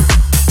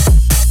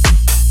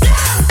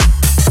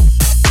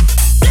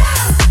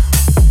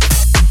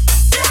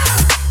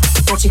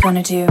 What you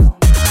gonna do?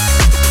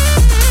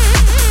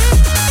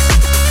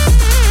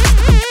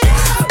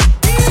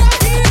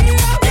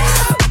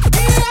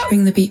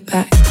 Bring the beat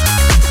back.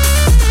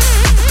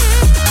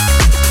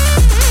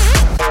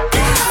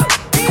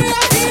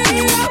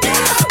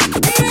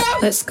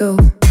 Let's go.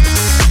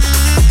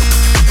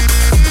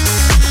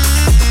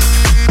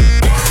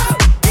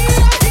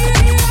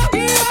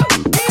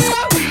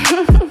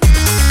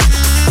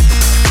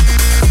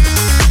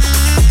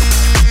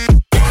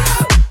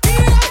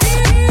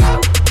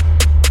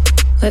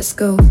 Let's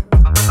go.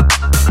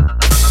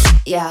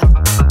 Yeah.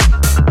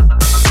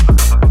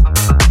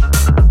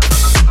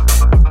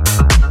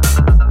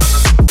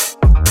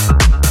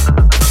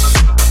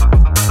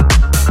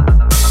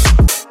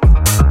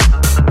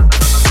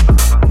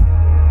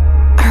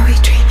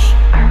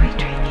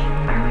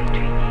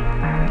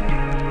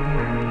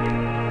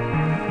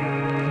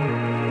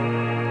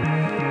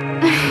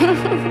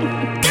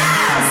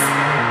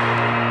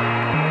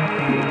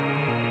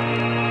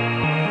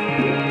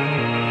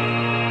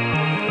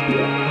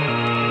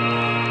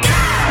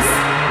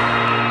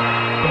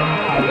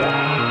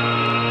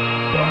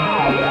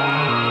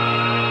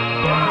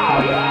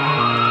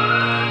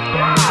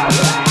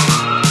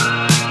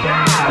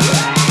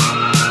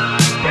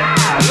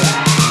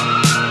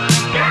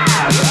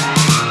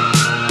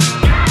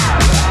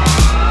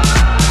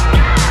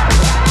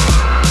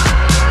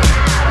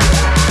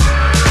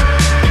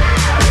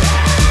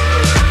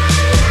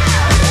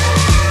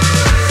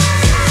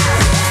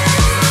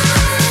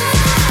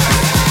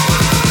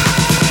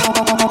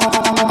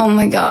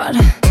 my god.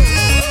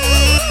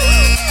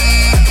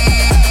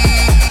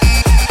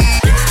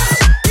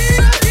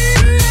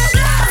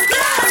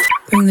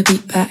 Bring the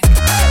beat back.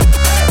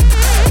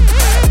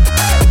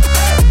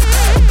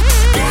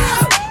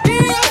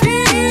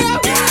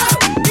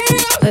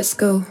 Let's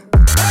go.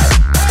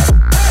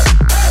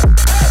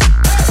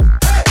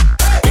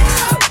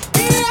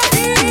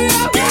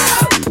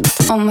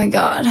 Oh my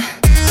god.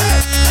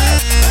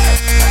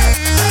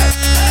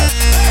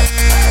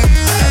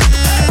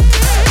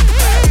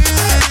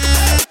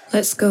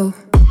 Let's go.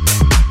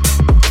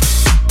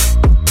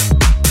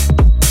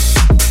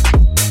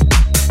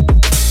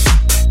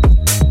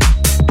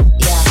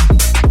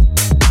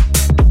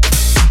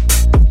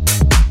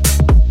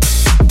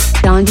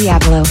 Don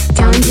Diablo.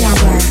 Don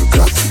Diablo.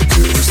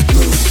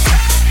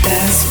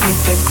 Dance with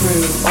the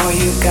groove, all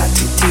you got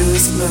to do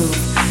is move.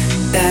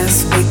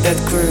 Dance with that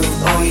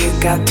groove, all you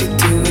got to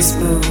do is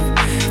move.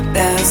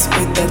 Dance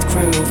with that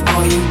groove,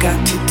 all you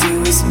got to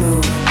do is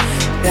move.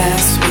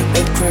 Dance with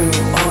that groove,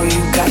 all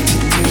you got to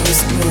do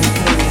is move.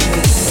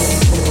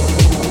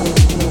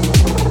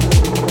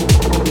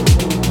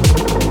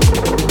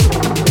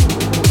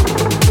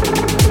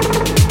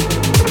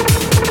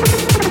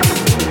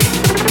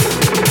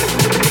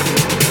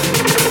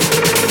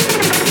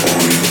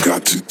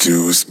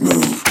 Do is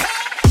move.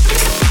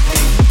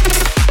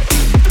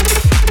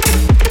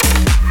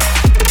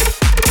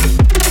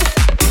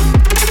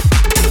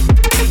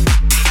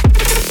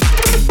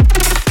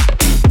 All you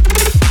got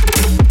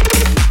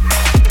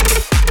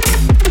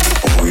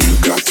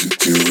to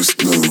do is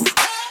move.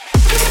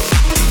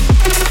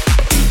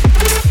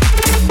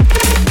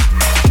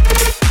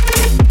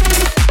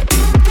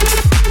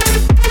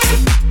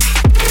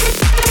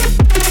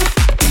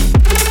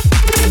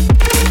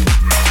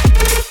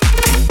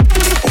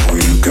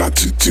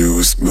 Do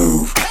is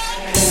move.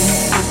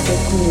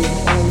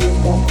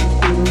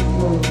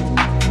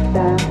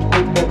 Dance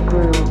with the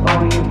groove,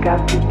 all you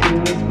got to do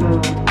is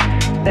move.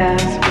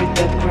 Dance with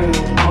the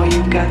groove, all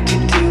you got to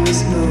do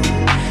is move.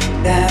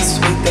 Dance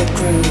with the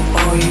groove,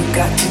 all you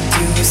got to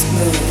do is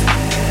move.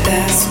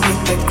 Dance with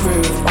the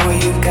groove, all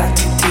you got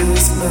to do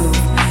is move.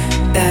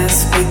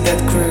 Dance with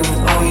that groove,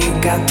 all you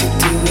got to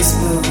do is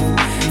move.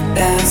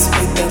 Dance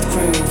with that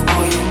groove,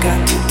 all you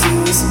got to do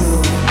is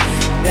move.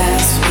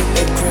 Dance with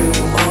the groove,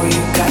 all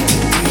you got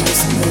to do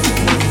is move.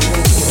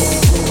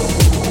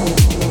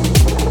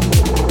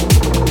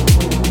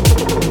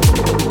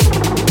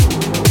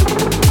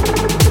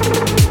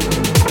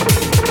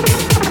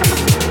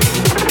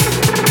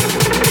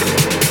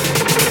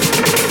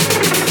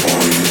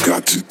 All you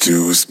got to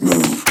do is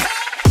move.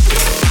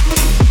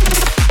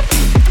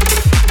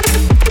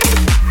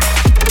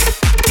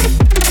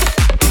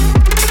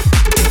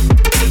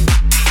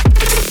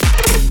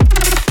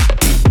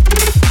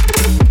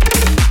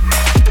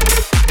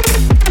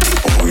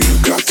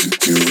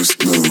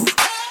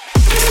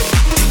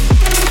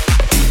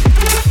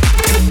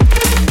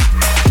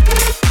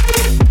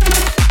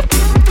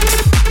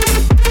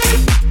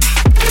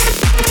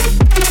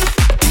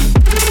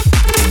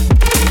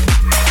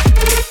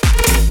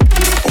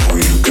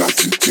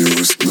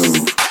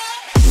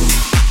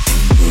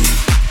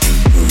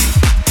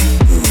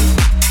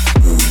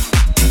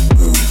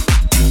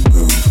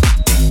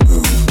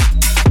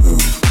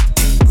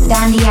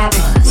 Don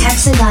Diablo,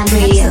 Hexagon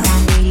Radio.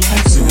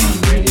 Hexagon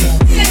Radio.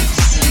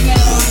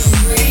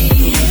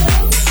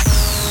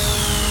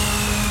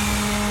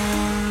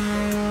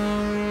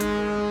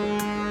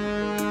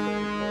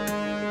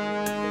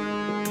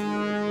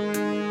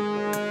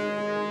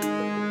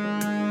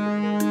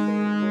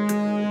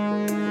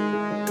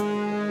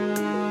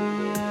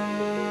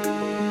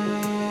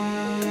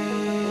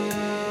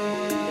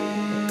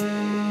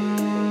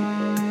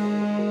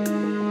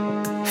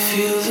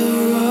 Feel the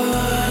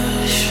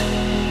rush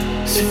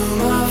through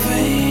my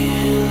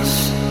veins.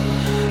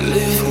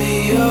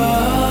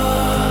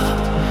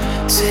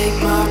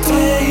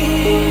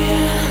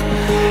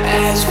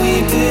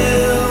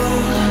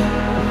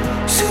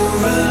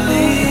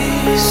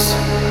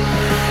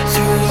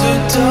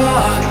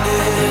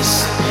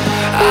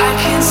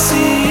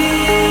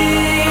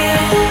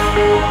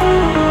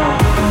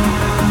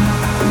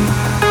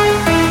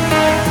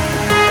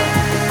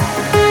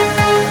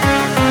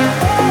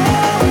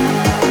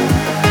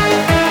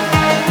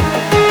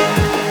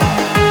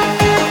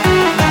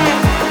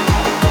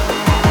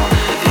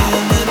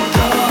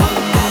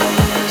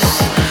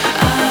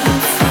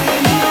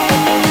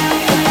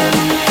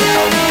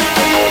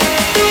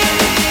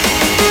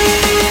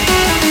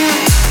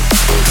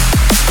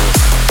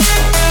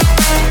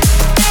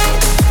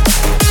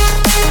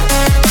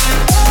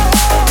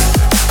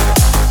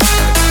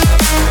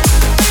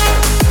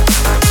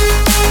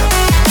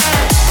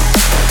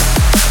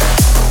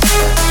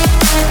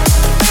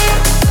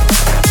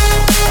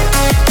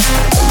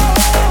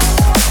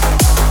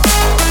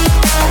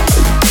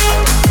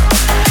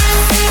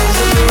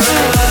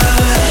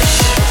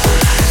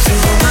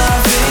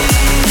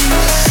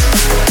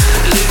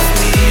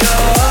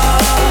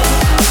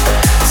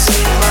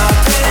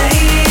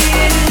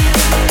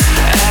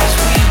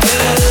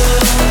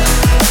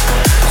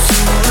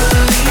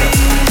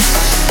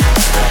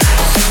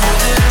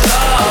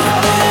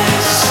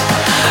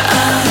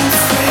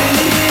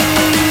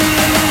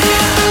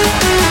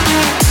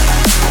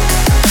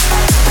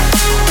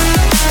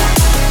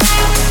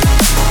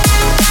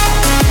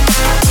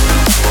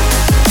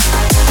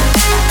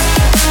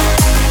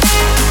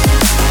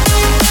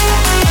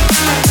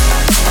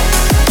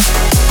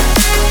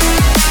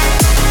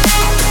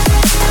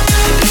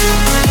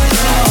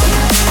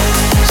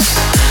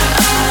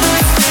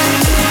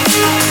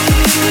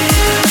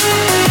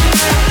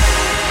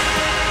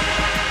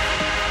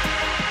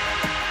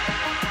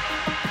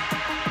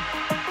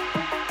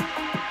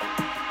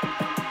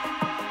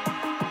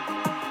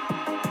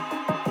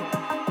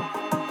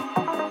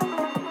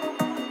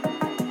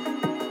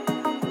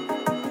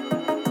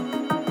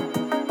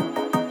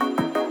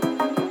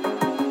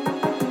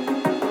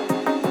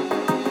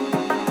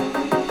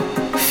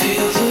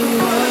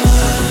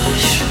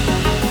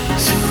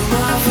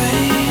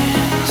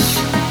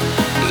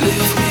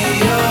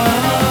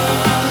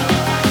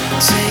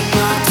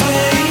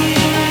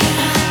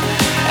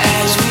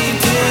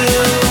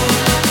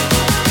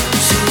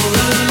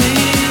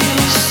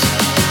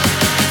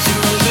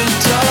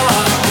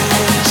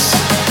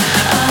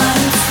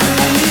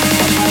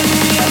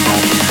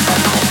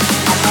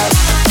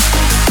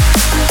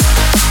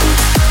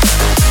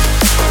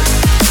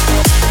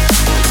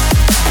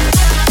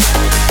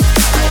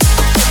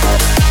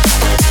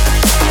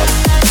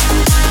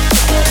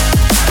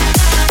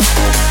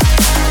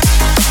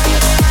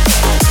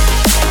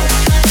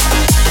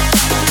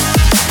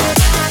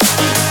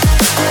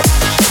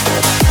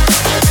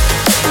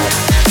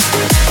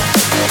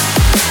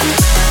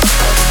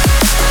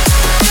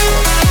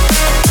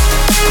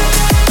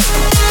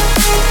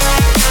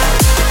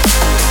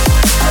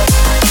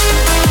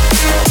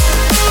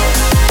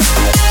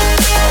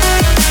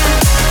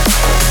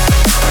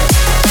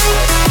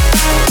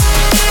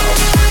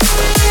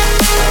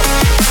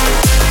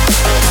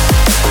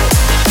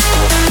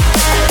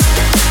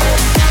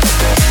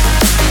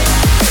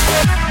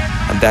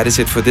 that is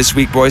it for this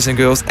week, boys and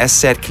girls. As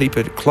said, keep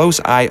a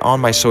close eye on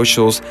my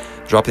socials,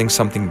 dropping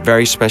something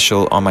very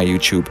special on my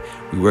YouTube.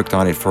 We worked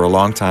on it for a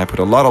long time, put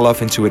a lot of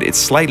love into it. It's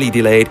slightly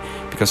delayed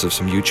because of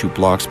some YouTube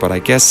blocks, but I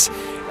guess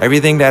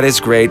everything that is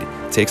great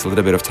takes a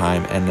little bit of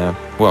time. And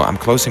well, I'm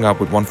closing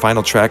up with one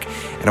final track,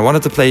 and I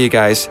wanted to play you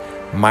guys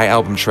my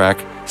album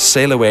track,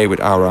 Sail Away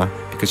with Aura,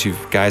 because you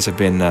guys have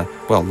been,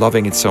 well,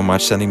 loving it so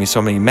much, sending me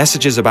so many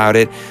messages about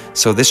it.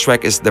 So this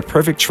track is the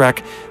perfect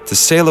track to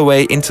sail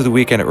away into the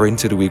weekend or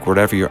into the week,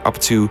 whatever you're up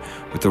to,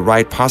 with the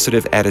right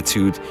positive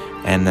attitude.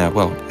 And,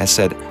 well, as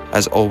said,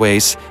 as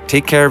always,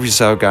 take care of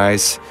yourself,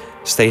 guys.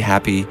 Stay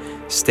happy,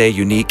 stay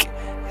unique,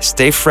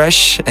 stay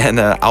fresh, and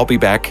I'll be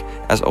back,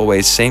 as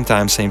always, same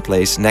time, same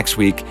place, next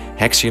week.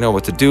 Hex, you know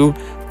what to do.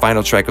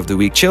 Final track of the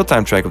week, chill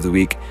time track of the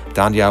week,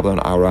 Don Diablo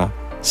and Aura,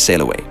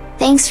 Sail Away.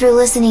 Thanks for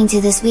listening to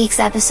this week's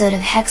episode of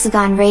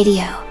Hexagon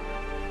Radio.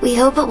 We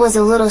hope it was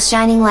a little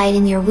shining light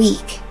in your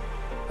week.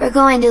 We're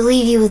going to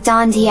leave you with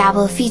Don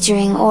Diablo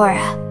featuring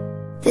Aura.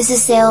 This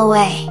is Sail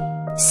Away.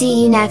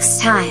 See you next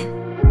time.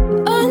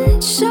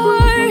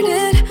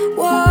 Uncharted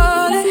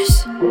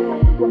waters,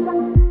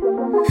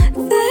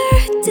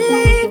 they're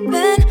deep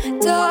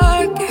and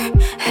darker.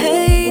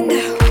 Hey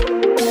now,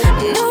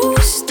 no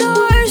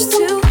stars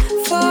to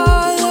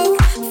follow,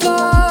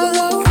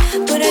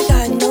 but I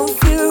got no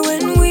fear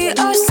when we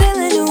are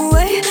sailing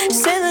away.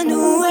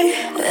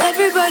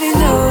 Everybody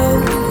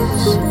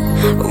knows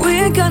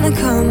we're gonna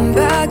come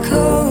back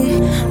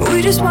home.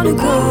 We just wanna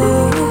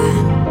go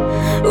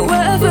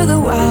wherever the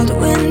wild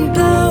wind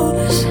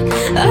blows.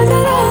 I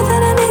got all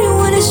that I need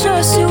when it's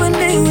just you and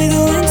me. We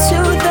go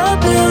into the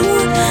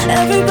blue.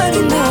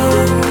 Everybody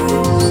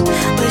knows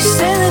we're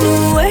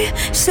sailing away,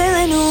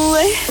 sailing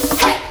away.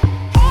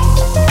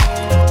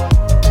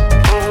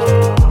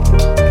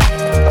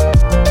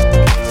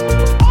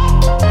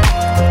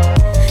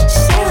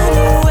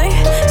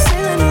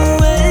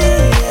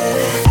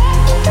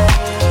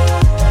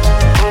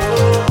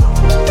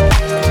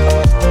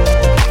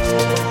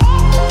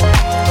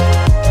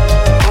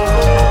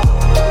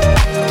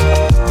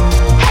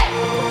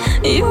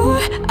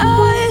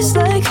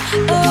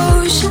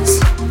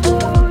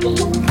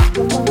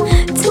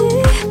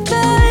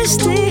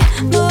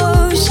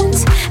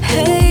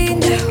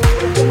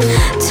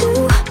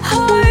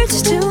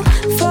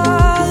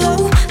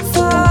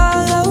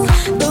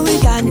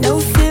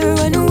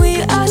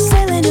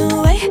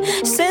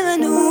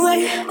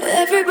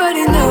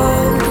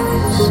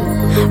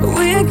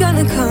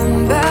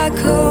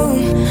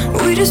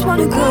 Just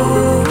wanna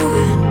go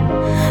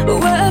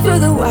wherever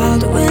the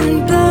wild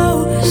wind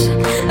blows.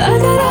 I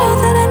got all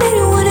that I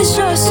need when it's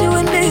just you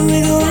and me.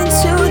 We go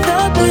into the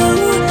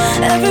blue.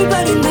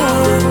 Everybody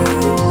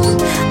knows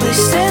we're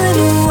sailing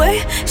away,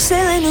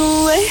 sailing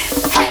away.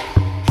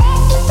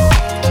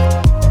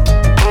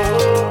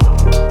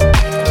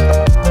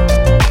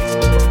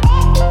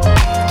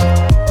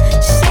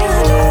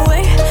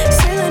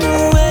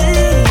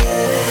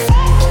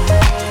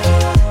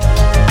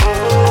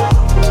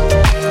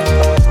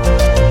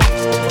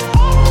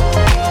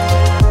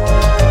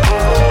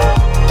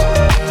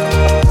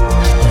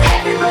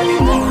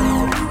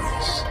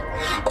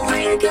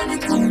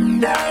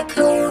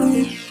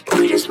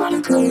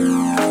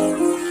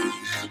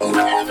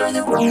 Wherever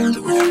the wild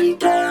wind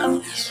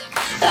blows.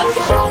 I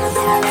got all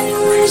that I need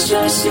when it's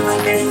just you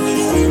and me. We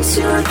get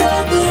into the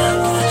blue.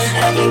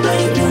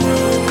 Everybody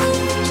knows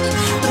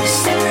we're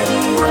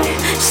sailing away,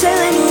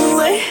 sailing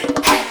away.